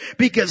here,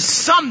 because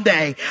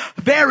someday,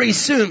 very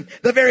soon,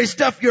 the very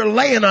stuff you're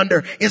laying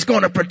under is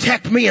going to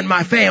protect me and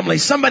my family.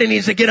 Somebody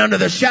needs to get under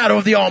the shadow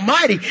of the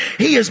Almighty.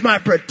 He is my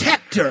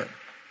protector.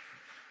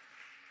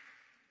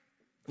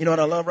 You know what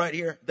I love right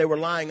here? They were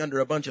lying under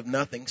a bunch of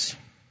nothings.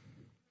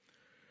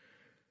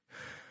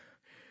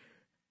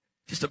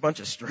 Just a bunch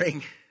of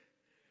string.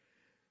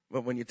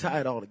 But when you tie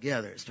it all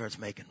together, it starts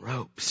making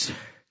ropes.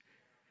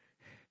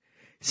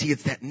 See,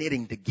 it's that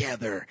knitting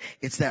together.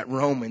 It's that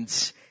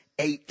Romans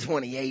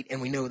 8:28, and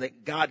we know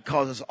that God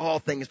causes all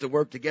things to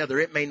work together.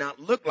 It may not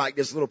look like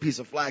this little piece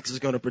of flax is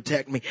going to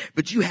protect me,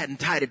 but you hadn't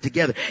tied it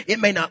together. It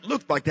may not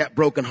look like that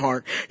broken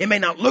heart. It may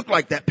not look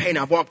like that pain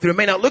I've walked through. It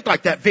may not look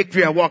like that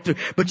victory I walked through,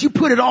 but you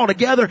put it all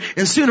together,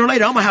 and sooner or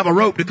later I'm going to have a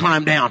rope to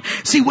climb down.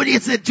 See, what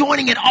it's the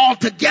joining it all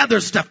together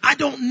stuff. I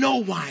don't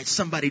know why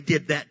somebody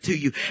did that to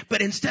you,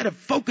 but instead of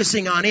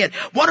focusing on it,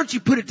 why don't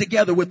you put it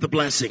together with the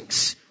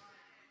blessings?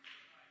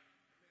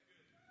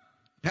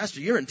 Pastor,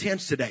 you're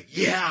intense today.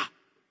 Yeah.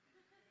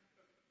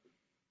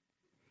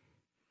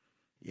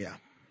 Yeah.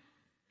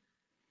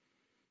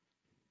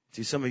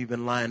 See, some of you have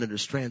been lying under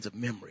strands of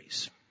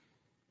memories.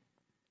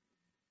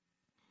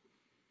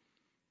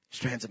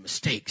 Strands of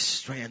mistakes,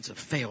 strands of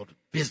failed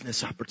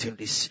business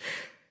opportunities.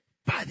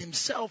 By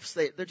themselves,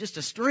 they're just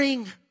a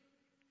string.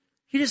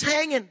 You're just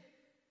hanging.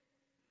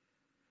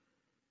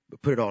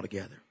 But put it all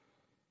together.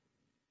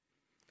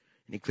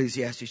 In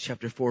Ecclesiastes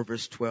chapter 4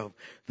 verse 12,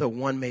 though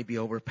one may be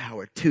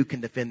overpowered, two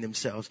can defend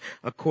themselves.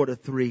 A cord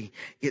of three,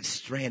 its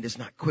strand is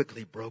not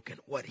quickly broken.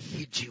 What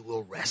hid you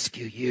will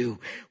rescue you.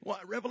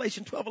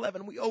 Revelation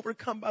 12:11, we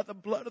overcome by the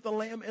blood of the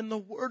Lamb and the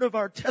word of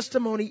our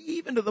testimony,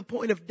 even to the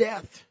point of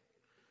death.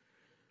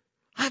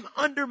 I'm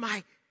under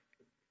my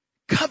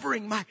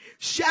covering, my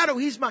shadow.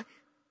 He's my,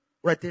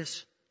 write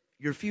this,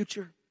 your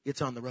future,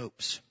 it's on the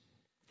ropes.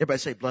 Everybody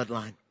say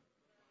bloodline.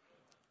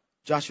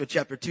 Joshua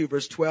chapter 2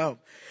 verse 12.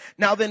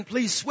 Now then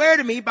please swear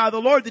to me by the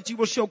Lord that you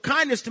will show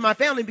kindness to my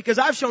family because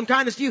I've shown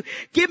kindness to you.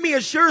 Give me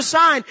a sure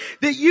sign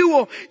that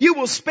you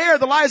will spare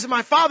the lives of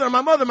my father and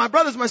my mother, my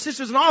brothers, my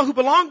sisters, and all who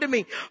belong to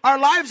me. Our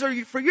lives are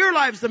for your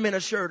lives, the men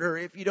assured her.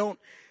 If you don't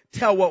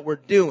tell what we're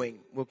doing,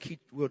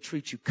 we'll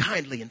treat you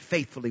kindly and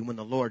faithfully when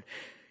the Lord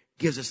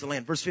gives us the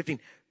land. Verse 15.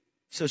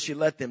 So she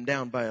let them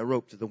down by a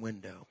rope to the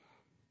window,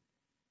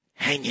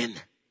 hanging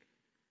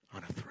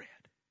on a thread.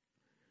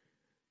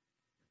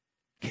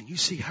 Can you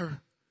see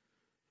her?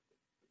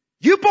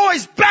 You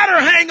boys better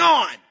hang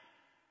on.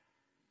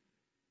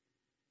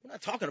 We're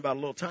not talking about a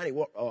little tiny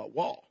wall.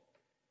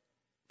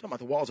 Talking about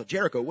the walls of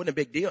Jericho. It wouldn't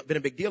have been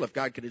a big deal if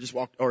God could have just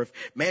walked, or if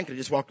man could have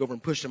just walked over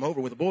and pushed them over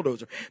with a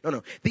bulldozer.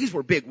 No. These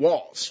were big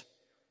walls.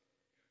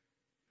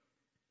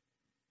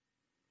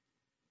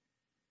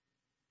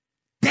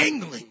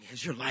 Dangling.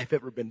 Has your life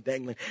ever been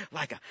dangling?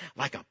 Like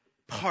a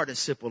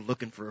participle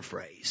looking for a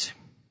phrase.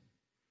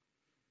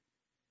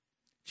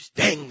 Just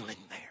dangling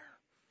there.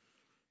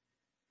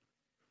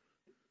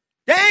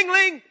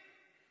 Dangling.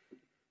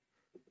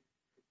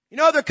 You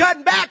know, they're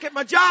cutting back at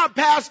my job,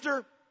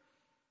 Pastor.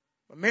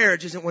 My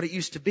marriage isn't what it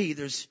used to be.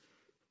 I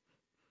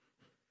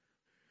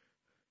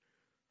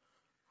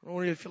don't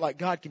really feel like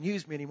God can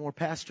use me anymore,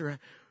 Pastor.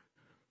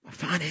 My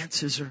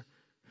finances are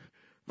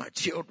my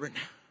children.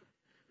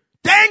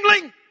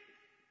 Dangling.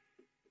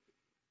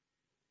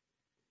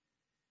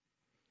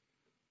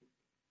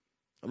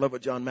 I love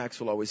what John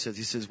Maxwell always says.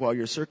 He says, while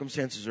your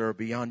circumstances are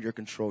beyond your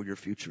control, your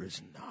future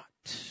is not.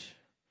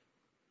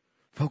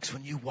 Folks,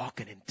 when you walk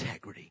in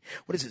integrity,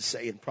 what does it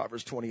say in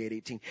Proverbs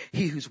 28:18?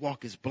 He whose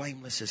walk is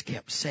blameless is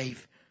kept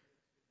safe.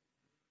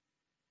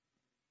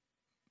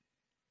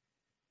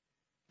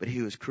 But he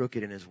who is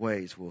crooked in his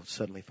ways will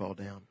suddenly fall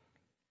down.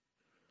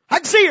 I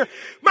can see her.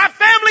 My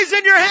family's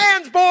in your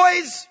hands,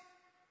 boys.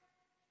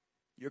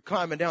 You're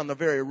climbing down the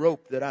very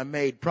rope that I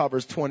made.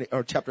 Proverbs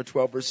chapter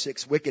 12 verse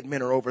 6. Wicked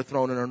men are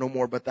overthrown and are no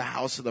more, but the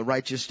house of the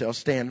righteous shall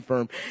stand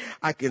firm.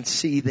 I can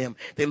see them.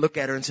 They look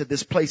at her and said,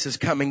 this place is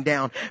coming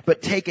down,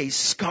 but take a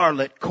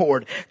scarlet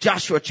cord.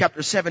 Joshua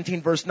chapter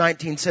 17 verse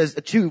 19 says,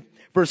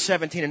 verse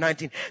 17 and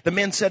 19. The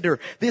men said to her,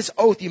 this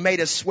oath you made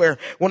us swear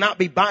will not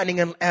be binding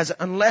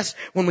unless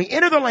when we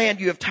enter the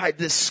land you have tied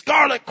this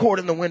scarlet cord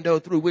in the window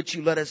through which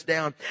you let us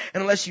down.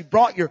 And unless you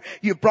brought your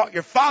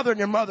father and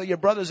your mother, your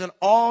brothers and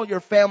all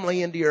your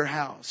family into your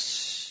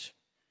house.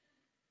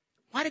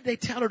 Why did they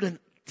tell her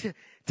to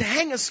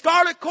hang a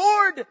scarlet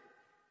cord?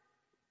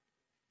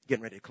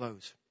 Getting ready to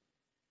close.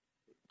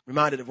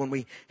 Reminded of when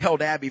we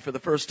held Abby for the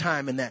first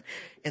time in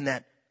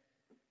that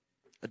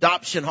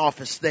adoption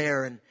office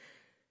there in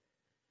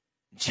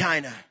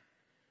China.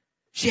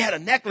 She had a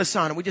necklace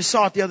on, and we just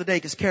saw it the other day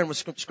because Karen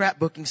was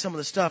scrapbooking some of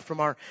the stuff from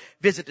our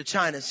visit to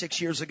China 6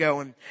 years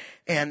ago,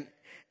 and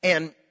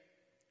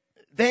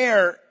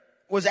there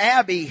was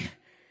Abby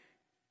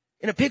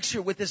in a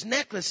picture with this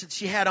necklace that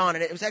she had on,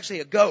 and it was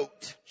actually a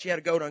goat. She had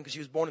a goat on because she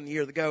was born in the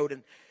year of the goat,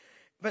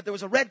 but there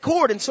was a red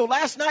cord. And so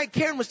last night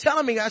Karen was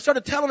telling me, I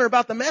started telling her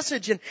about the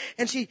message,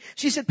 and she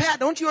said, Pat,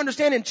 don't you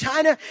understand in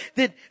China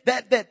that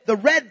the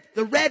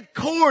red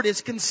cord is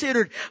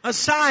considered a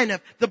sign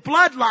of the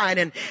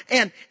bloodline?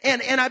 And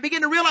I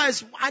began to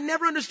realize I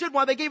never understood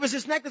why they gave us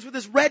this necklace with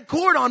this red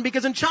cord on,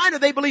 because in China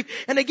they believe,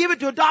 and they give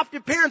it to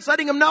adoptive parents,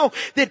 letting them know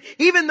that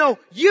even though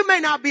you may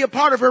not be a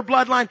part of her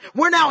bloodline,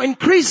 we're now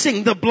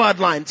increasing the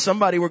bloodline.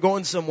 Somebody, we're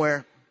going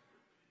somewhere.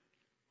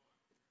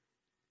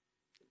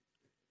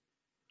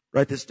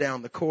 Write this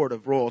down, the cord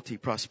of royalty,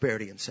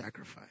 prosperity, and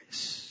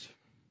sacrifice.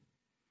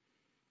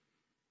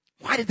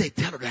 Why did they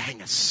tell her to hang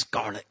a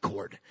scarlet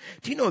cord?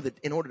 Do you know that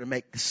in order to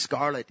make the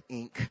scarlet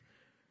ink,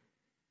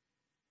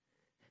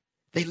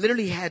 they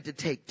literally had to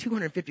take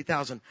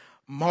 250,000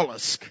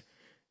 mollusks,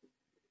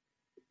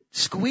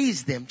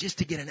 squeeze them just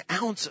to get an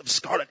ounce of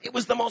scarlet. It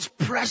was the most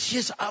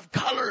precious of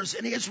colors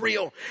in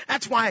Israel.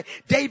 That's why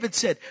David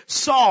said,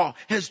 Saul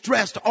has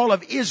dressed all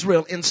of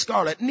Israel in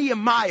scarlet.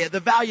 Nehemiah, the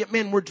valiant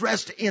men, were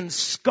dressed in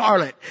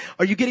scarlet.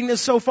 Are you getting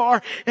this so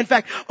far? In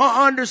fact,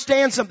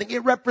 understand something.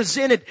 It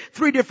represented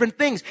three different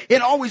things.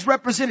 It always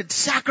represented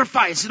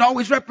sacrifice. It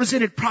always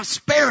represented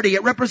prosperity.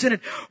 It represented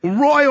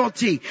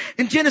royalty.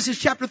 In Genesis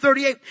chapter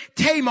 38,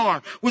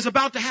 Tamar was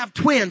about to have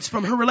twins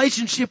from her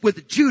relationship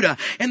with Judah.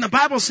 And the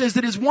Bible says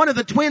that as one of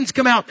the twins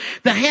come out,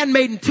 the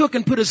handmaiden took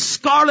and put a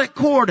scarlet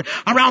cord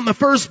around the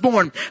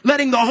firstborn,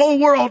 letting the whole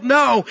world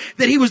know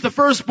that he was the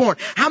firstborn.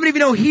 How many of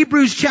you know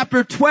Hebrews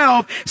chapter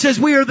 12 says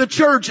we are the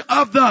church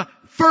of the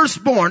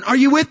firstborn? Are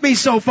you with me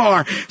so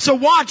far? So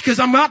watch, because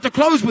I'm about to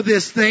close with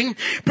this thing.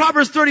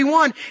 Proverbs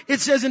 31, it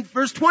says in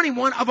verse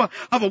 21 of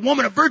a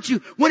woman of virtue,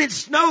 when it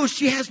snows,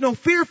 she has no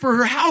fear for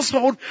her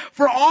household,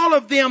 for all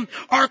of them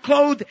are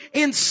clothed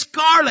in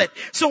scarlet.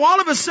 So all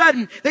of a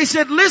sudden, they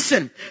said,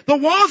 listen, the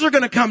walls are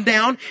going to come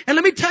down. And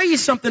let me tell you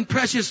something,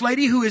 precious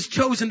lady who has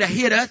chosen to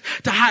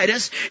hide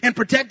us and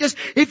protect us.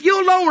 If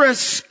you lower a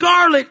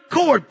scarlet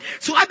cord.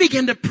 So I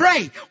began to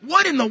pray,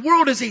 what in the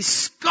world is a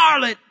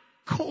scarlet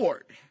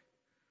cord?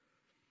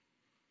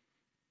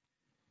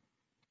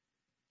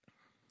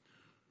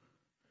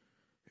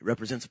 It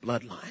represents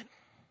bloodline.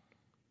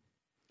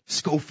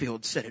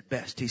 Schofield said it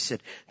best. He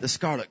said the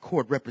scarlet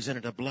cord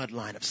represented a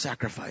bloodline of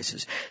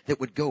sacrifices that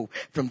would go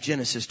from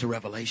Genesis to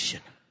Revelation.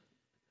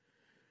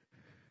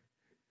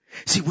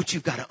 See, what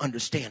you've got to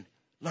understand,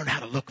 learn how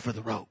to look for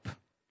the rope.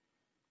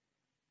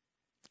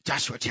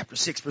 Joshua chapter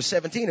 6 verse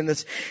 17,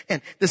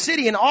 and the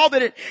city and all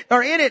that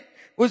are in it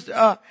was,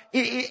 are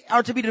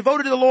to be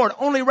devoted to the Lord.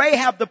 Only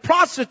Rahab the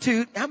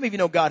prostitute, how many of you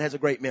know God has a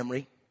great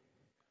memory?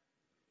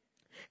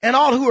 And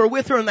all who are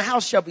with her in the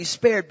house shall be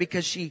spared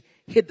because she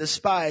hid the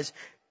spies.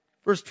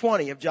 Verse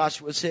 20 of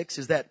Joshua 6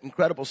 is that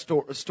incredible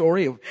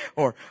story of,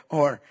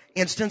 or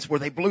instance where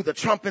they blew the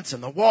trumpets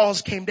and the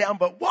walls came down.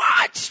 But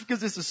watch, because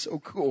this is so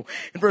cool.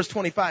 In verse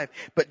 25,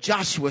 but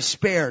Joshua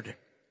spared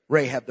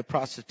Rahab the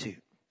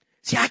prostitute.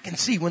 See, I can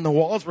see when the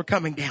walls were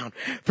coming down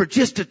for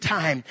just a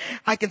time,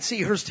 I can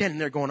see her standing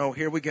there going, oh,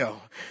 here we go.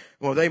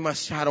 Well, they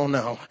must, I don't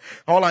know.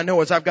 All I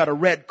know is I've got a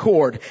red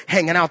cord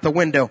hanging out the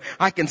window.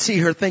 I can see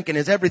her thinking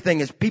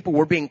as people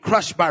were being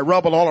crushed by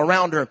rubble all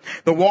around her.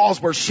 The walls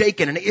were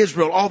shaking, and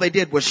Israel, all they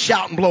did was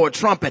shout and blow a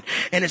trumpet.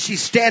 And as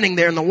she's standing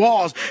there in the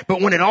walls,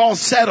 but when it all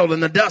settled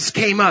and the dust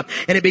came up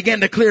and it began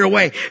to clear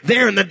away,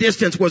 there in the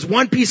distance was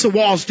one piece of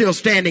wall still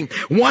standing,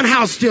 one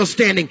house still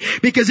standing,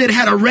 because it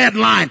had a red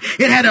line.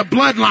 It had a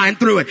bloodline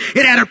through it.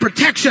 It had a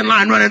protection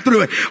line running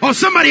through it. Oh,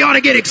 somebody ought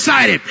to get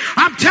excited.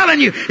 I'm telling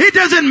you, it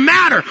doesn't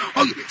matter.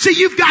 Oh, see,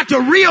 you've got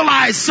to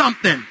realize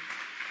something.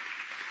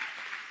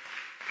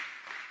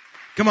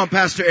 Come on,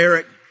 Pastor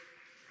Eric.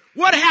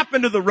 What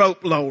happened to the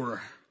rope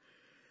lower?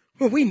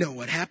 Well, we know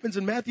what happens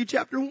in Matthew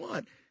chapter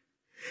 1.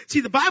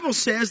 See, the Bible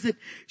says that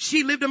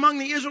she lived among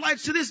the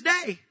Israelites to this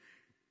day.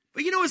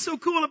 But you know what's so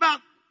cool about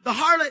the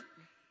harlot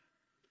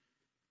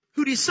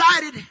who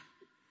decided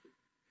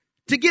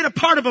to get a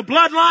part of a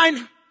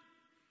bloodline?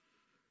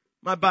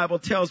 My Bible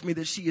tells me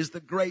that she is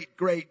the great,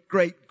 great,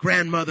 great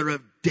grandmother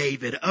of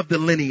David, of the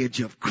lineage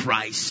of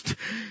Christ.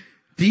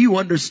 Do you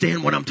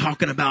understand what I'm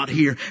talking about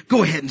here?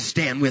 Go ahead and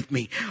stand with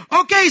me.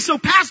 Okay, so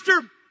Pastor,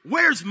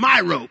 where's my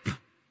rope?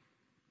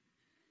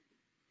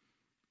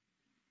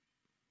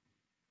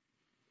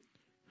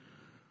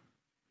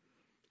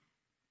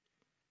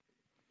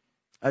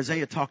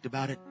 Isaiah talked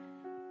about it.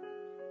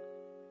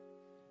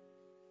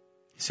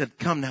 He said,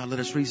 come now, let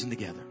us reason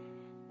together.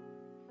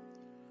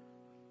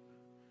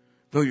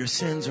 Though your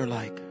sins are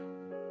like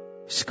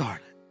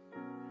scarlet,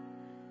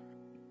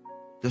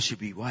 they shall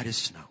be white as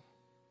snow.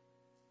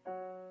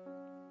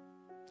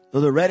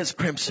 Though they're red as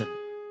crimson,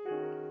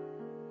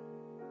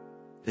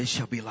 they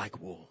shall be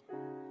like wool.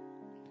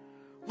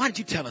 Why did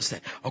you tell us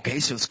that? Okay,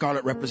 so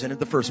scarlet represented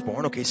the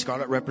firstborn. Okay,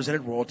 scarlet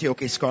represented royalty.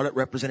 Okay, scarlet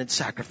represented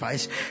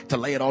sacrifice. To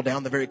lay it all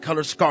down, the very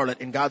color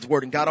scarlet in God's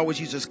word. And God always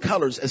uses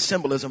colors as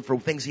symbolism for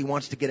things he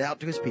wants to get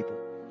out to his people.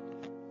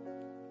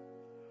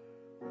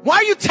 Why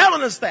are you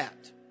telling us that?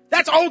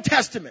 That's Old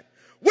Testament.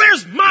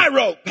 Where's my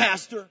rope,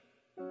 Pastor?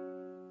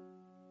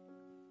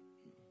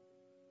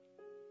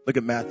 Look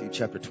at Matthew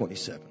chapter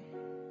 27.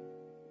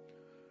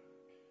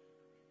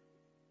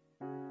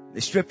 They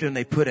stripped him and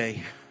they put a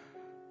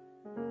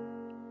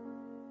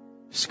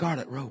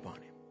scarlet robe on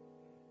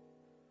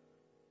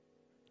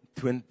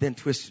him. Then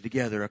twisted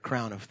together a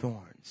crown of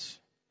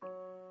thorns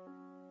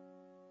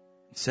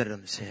and set it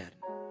on his head.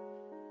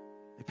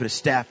 They put a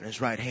staff in his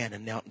right hand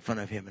and knelt in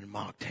front of him and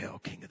mocked, Hail,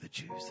 King of the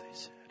Jews, they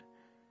said.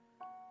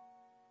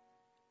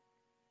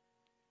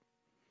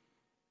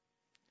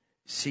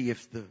 See,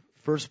 if the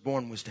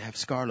firstborn was to have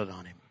scarlet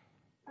on him,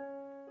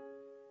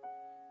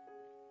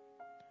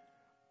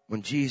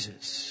 when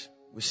Jesus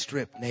was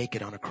stripped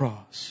naked on a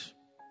cross,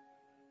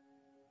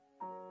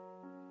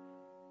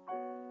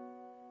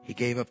 he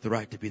gave up the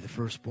right to be the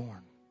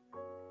firstborn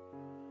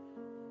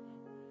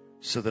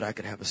so that I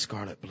could have a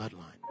scarlet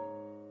bloodline,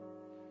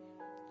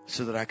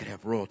 so that I could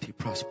have royalty,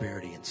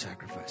 prosperity, and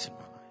sacrifice in my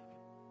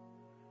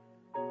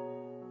life.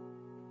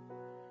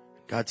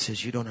 God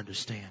says, you don't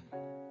understand.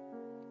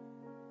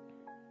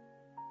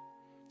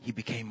 He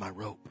became my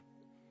rope.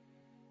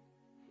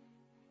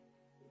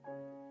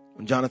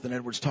 When Jonathan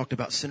Edwards talked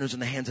about sinners in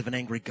the hands of an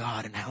angry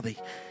God and how he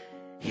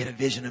had a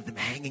vision of them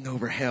hanging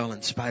over hell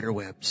in spider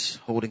webs,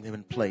 holding them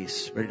in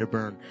place, ready to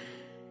burn.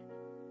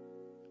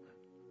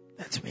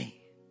 That's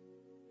me.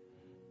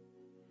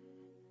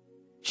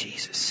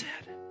 Jesus said,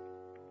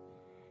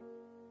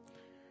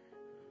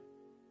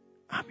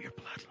 I'm your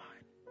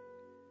bloodline.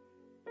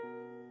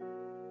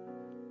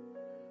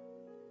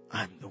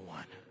 I'm the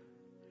one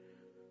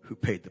who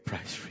paid the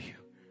price for you.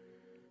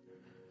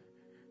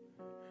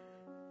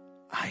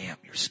 I am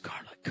your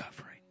scarlet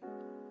covering.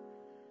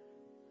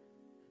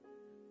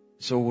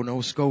 So when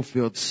old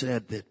Schofield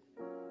said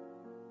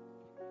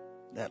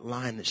that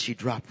line that she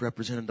dropped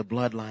represented the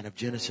bloodline of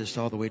Genesis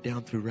all the way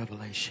down through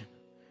Revelation,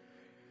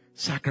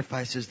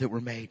 sacrifices that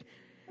were made,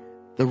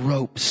 the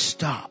rope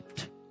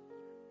stopped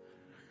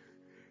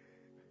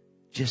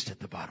just at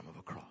the bottom of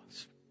a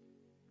cross.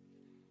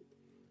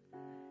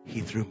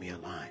 He threw me a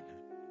line.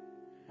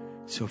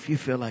 So if you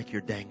feel like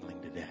you're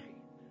dangling today,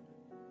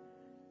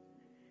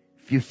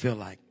 if you feel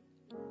like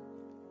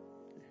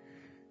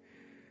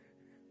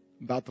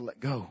about to let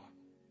go,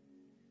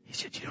 He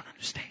said, you don't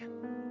understand.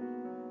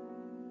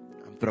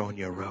 I'm throwing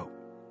you a rope.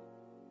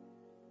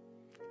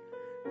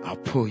 I'll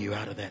pull you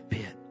out of that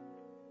pit.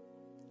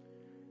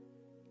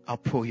 I'll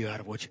pull you out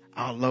of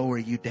I'll lower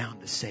you down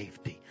to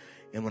safety.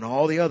 And when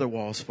all the other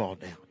walls fall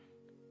down,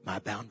 my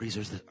boundaries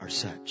are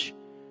such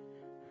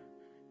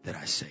that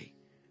I say,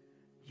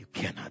 you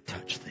cannot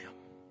touch them.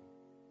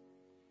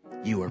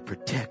 You are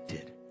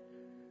protected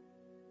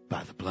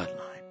by the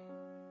bloodline.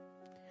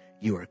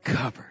 You are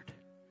covered.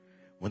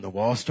 When the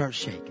wall starts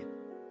shaking,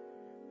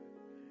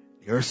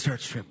 the earth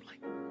starts trembling,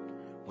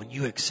 when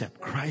you accept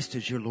Christ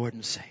as your Lord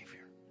and Savior,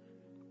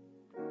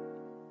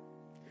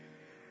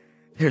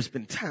 there's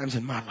been times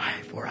in my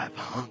life where I've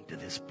hung to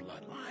this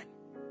bloodline.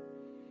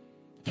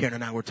 Karen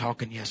and I were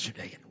talking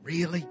yesterday, and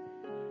really,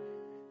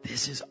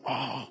 this is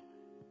all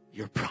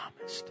you're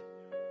promised.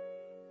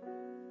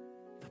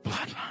 The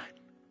bloodline.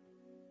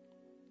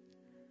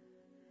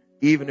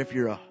 Even if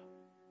you're a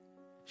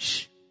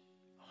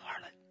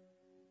harlot,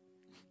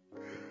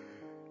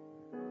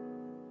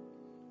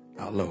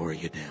 I'll lower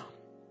you down.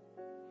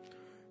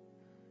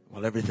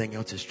 While everything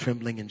else is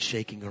trembling and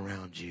shaking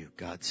around you,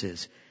 God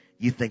says,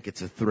 you think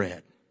it's a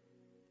thread.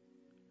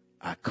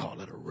 I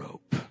call it a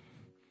rope.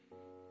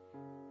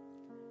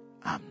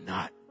 I'm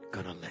not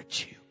going to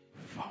let you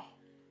fall.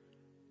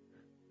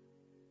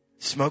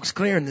 Smoke's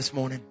clearing this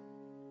morning.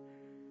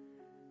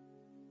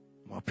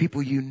 While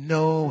people you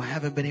know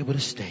haven't been able to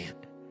stand,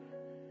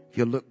 if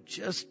you look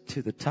just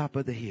to the top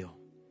of the hill,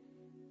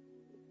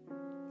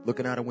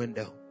 looking out a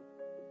window,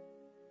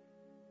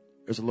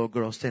 there's a little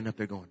girl standing up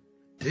there going,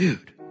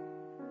 dude,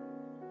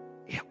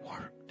 it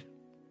worked.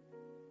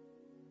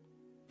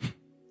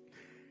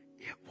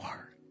 It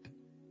worked.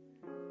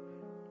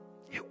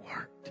 It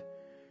worked.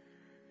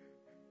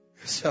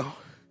 So,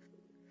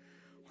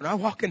 when I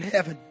walk in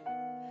heaven,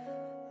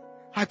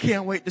 I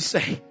can't wait to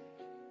say,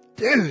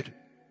 dude,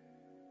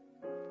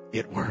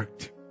 it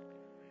worked.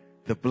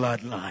 The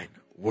bloodline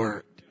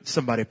worked.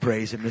 Somebody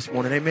praise him this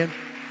morning. Amen.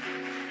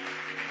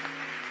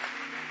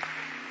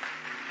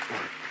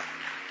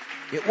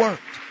 It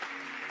worked.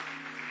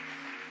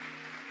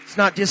 It's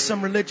not just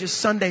some religious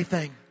Sunday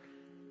thing.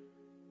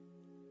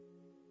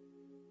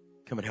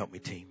 Come and help me,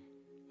 team.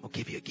 I'll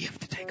give you a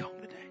gift to take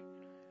home today.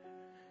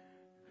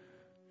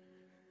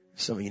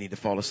 Some of you need to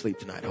fall asleep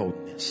tonight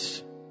holding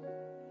this.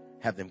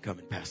 Have them come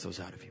and pass those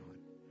out if you would.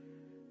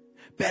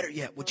 Better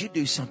yet, would you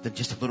do something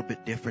just a little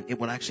bit different? It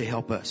will actually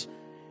help us.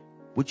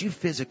 Would you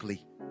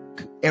physically,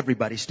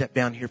 everybody step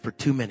down here for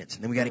 2 minutes,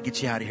 and then we got to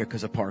get you out of here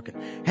because of parking.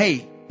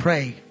 Hey,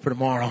 pray for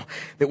tomorrow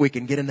that we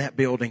can get in that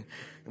building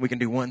and we can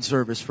do one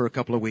service for a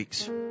couple of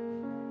weeks.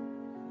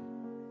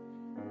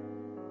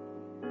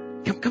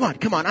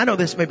 Come on. I know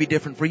this may be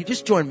different for you.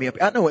 Just join me up.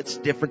 I know it's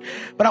different,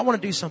 but I want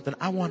to do something.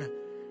 I want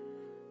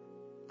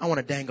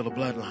to dangle a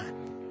bloodline.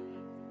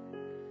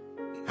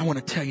 I want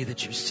to tell you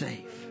that you're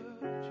safe.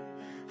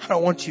 I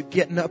don't want you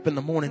getting up in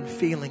the morning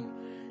feeling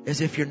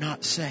as if you're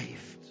not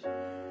safe.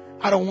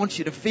 I don't want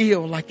you to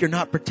feel like you're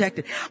not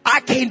protected. I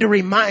came to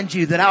remind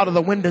you that out of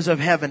the windows of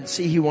heaven,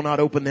 see, he will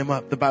not open them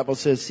up. The Bible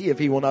says, see if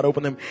he will not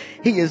open them.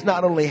 He is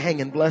not only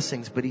hanging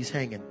blessings, but he's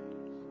hanging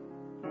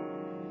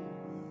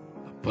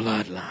a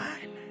bloodline.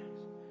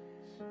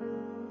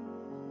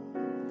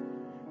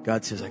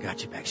 God says, I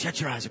got you back.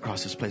 Shut your eyes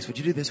across this place. Would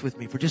you do this with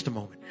me for just a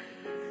moment?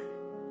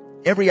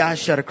 Every eye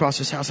shut across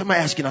this house. I'm going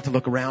to ask you not to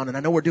look around. And I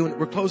know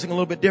we're closing a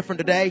little bit different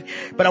today,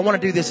 but I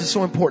want to do this. It's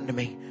so important to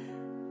me.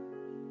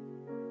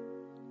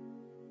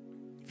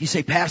 If you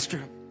say,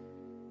 Pastor,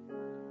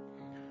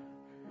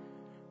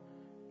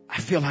 I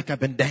feel like I've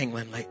been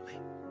dangling lately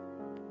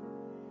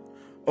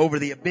over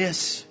the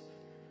abyss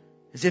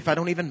as if I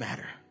don't even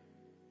matter,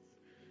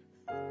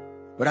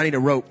 but I need a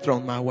rope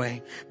thrown my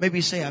way. Maybe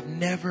you say, I've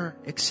never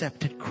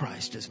accepted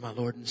Christ as my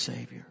Lord and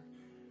Savior.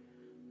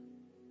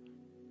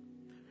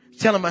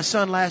 Telling my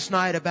son last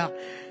night about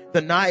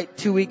the night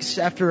 2 weeks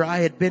after I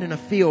had been in a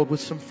field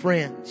with some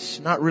friends,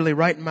 not really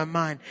right in my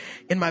mind,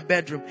 in my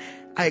bedroom.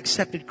 I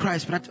accepted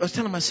Christ, but I was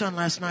telling my son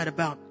last night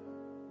about,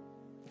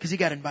 because he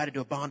got invited to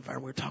a bonfire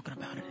and we were talking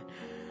about it.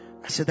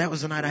 I said, that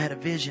was the night I had a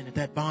vision at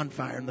that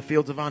bonfire in the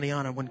fields of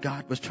Aniana when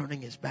God was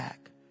turning his back.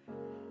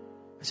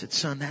 I said,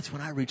 son, that's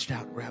when I reached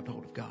out and grabbed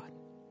hold of God.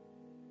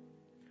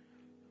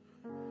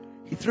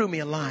 He threw me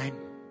a line.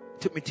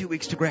 It took me 2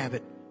 weeks to grab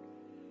it.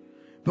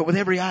 But with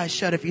every eye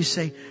shut, if you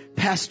say,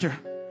 Pastor,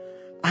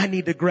 I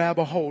need to grab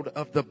a hold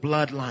of the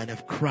bloodline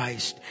of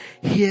Christ.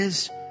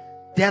 His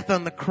death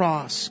on the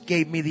cross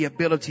gave me the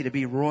ability to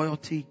be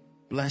royalty,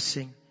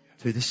 blessing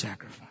through the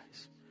sacrifice.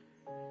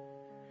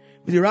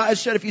 With your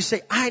eyes shut, if you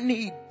say, I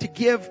need to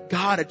give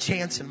God a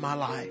chance in my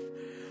life.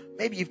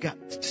 Maybe you've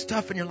got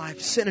stuff in your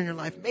life, sin in your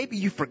life. Maybe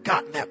you've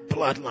forgotten that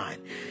bloodline.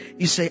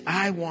 You say,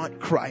 I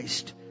want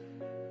Christ.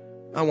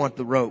 I want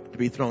the rope to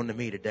be thrown to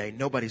me today.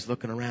 Nobody's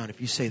looking around. If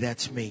you say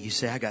that's me, you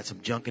say, I got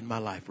some junk in my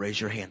life. Raise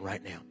your hand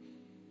right now.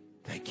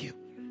 Thank you.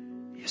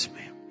 Yes,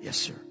 ma'am. Yes,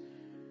 sir.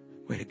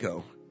 Way to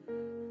go.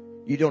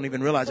 You don't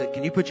even realize it.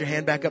 Can you put your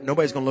hand back up?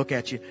 Nobody's going to look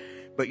at you,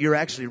 but you're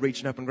actually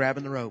reaching up and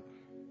grabbing the rope.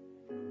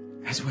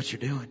 That's what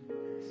you're doing.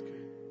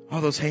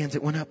 All those hands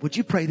that went up, would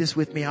you pray this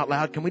with me out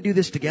loud? Can we do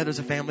this together as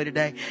a family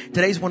today?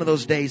 Today's one of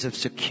those days of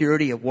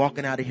security, of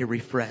walking out of here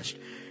refreshed,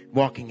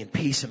 walking in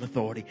peace and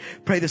authority.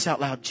 Pray this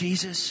out loud.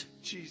 Jesus.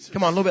 Jesus.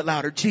 Come on, a little bit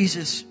louder.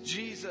 Jesus.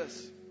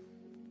 Jesus.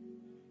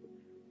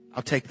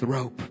 I'll take the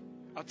rope.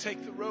 I'll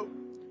take the rope.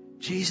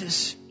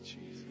 Jesus. Jesus.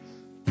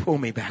 Pull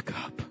me back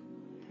up.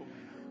 Pull me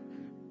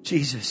out.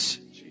 Jesus.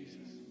 Jesus.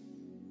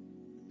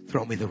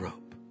 Throw me the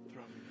rope.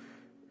 Throw me.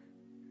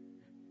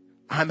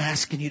 I'm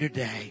asking you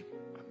today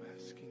I'm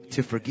asking you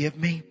to forgive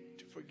me,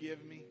 to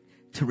forgive me,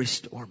 to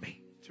restore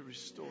me, to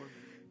restore me,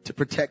 to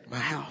protect my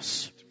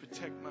house, to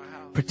protect my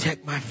house,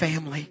 protect my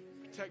family.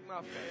 protect my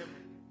family.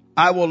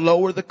 I will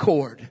lower the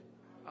cord.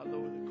 I'll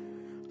lower the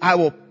cord. I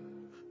will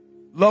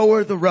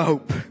lower the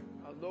rope.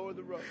 I'll lower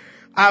the rope.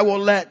 I will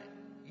let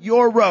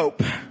your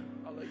rope,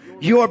 I'll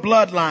let your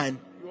bloodline,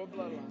 your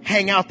bloodline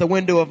hang out the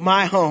window of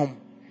my home.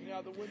 hang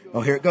out the window.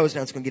 Oh, here it goes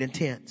now. It's going to get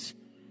intense.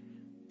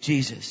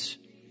 Jesus,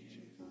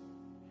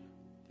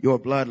 your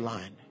bloodline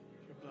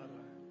Your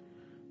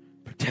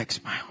bloodline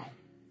protects my home.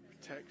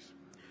 protects.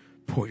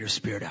 Pour your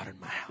spirit out in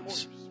my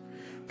house.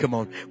 Come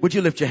on. Would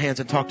you lift your hands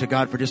and talk to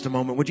God for just a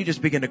moment? Would you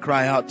just begin to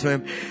cry out to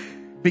Him?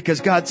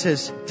 Because God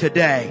says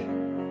today,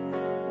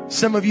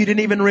 some of you didn't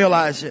even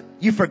realize it.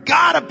 You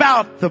forgot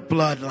about the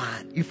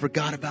bloodline. You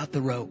forgot about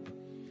the rope.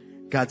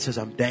 God says,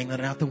 I'm dangling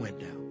it out the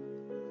window.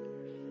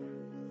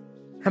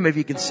 How many of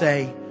you can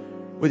say,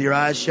 with your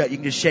eyes shut, you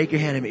can just shake your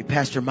hand at me,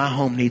 Pastor, my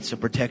home needs some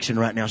protection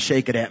right now.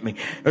 Shake it at me.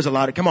 There's a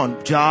lot of, come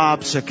on,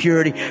 job,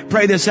 security.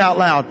 Pray this out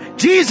loud.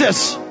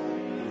 Jesus,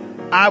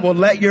 I will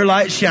let your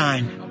light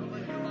shine.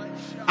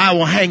 I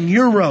will hang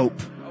your rope,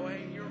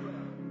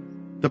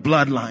 the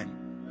bloodline,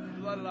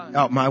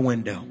 out my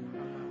window.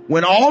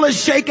 When all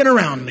is shaking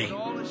around me,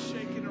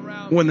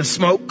 when the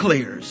smoke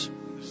clears,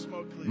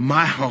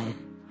 my home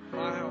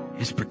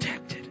is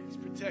protected.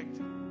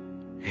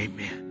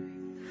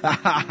 Amen.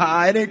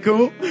 Isn't it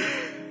cool?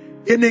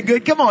 Isn't it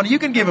good? Come on, you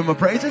can give Him a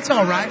praise. It's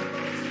all right.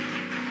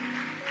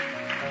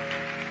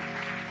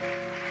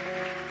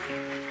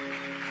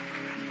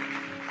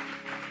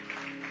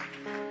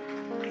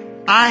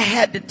 I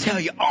had to tell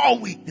you all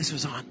week, this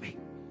was on me,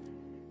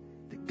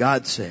 that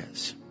God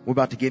says, we're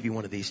about to give you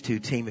one of these too,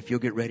 team. If you'll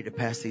get ready to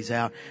pass these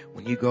out,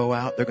 when you go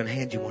out, they're going to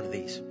hand you one of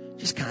these.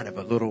 Just kind of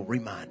a little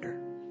reminder.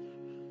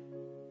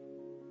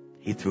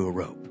 He threw a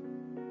rope.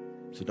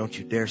 So don't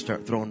you dare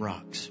start throwing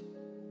rocks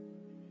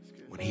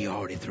when He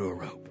already threw a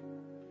rope.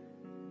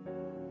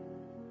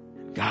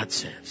 And God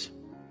says,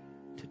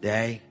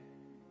 today,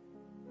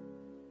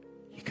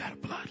 you got a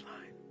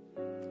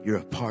bloodline. You're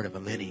a part of a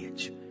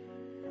lineage.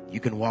 You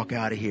can walk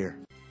out of here.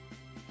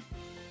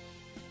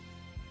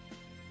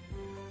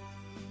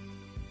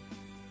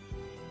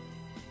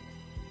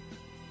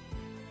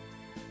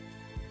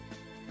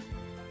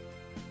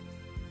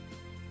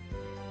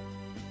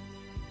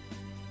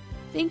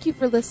 Thank you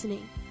for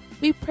listening.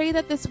 We pray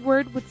that this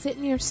word would sit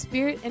in your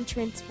spirit and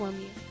transform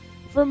you.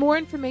 For more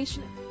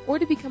information or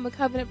to become a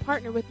covenant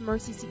partner with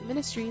Mercy Seat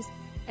Ministries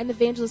and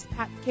Evangelist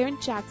Pat Karen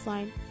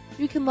Schatzline,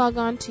 you can log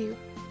on to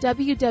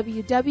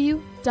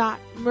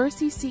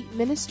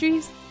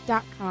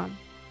www.mercyseatministries.com.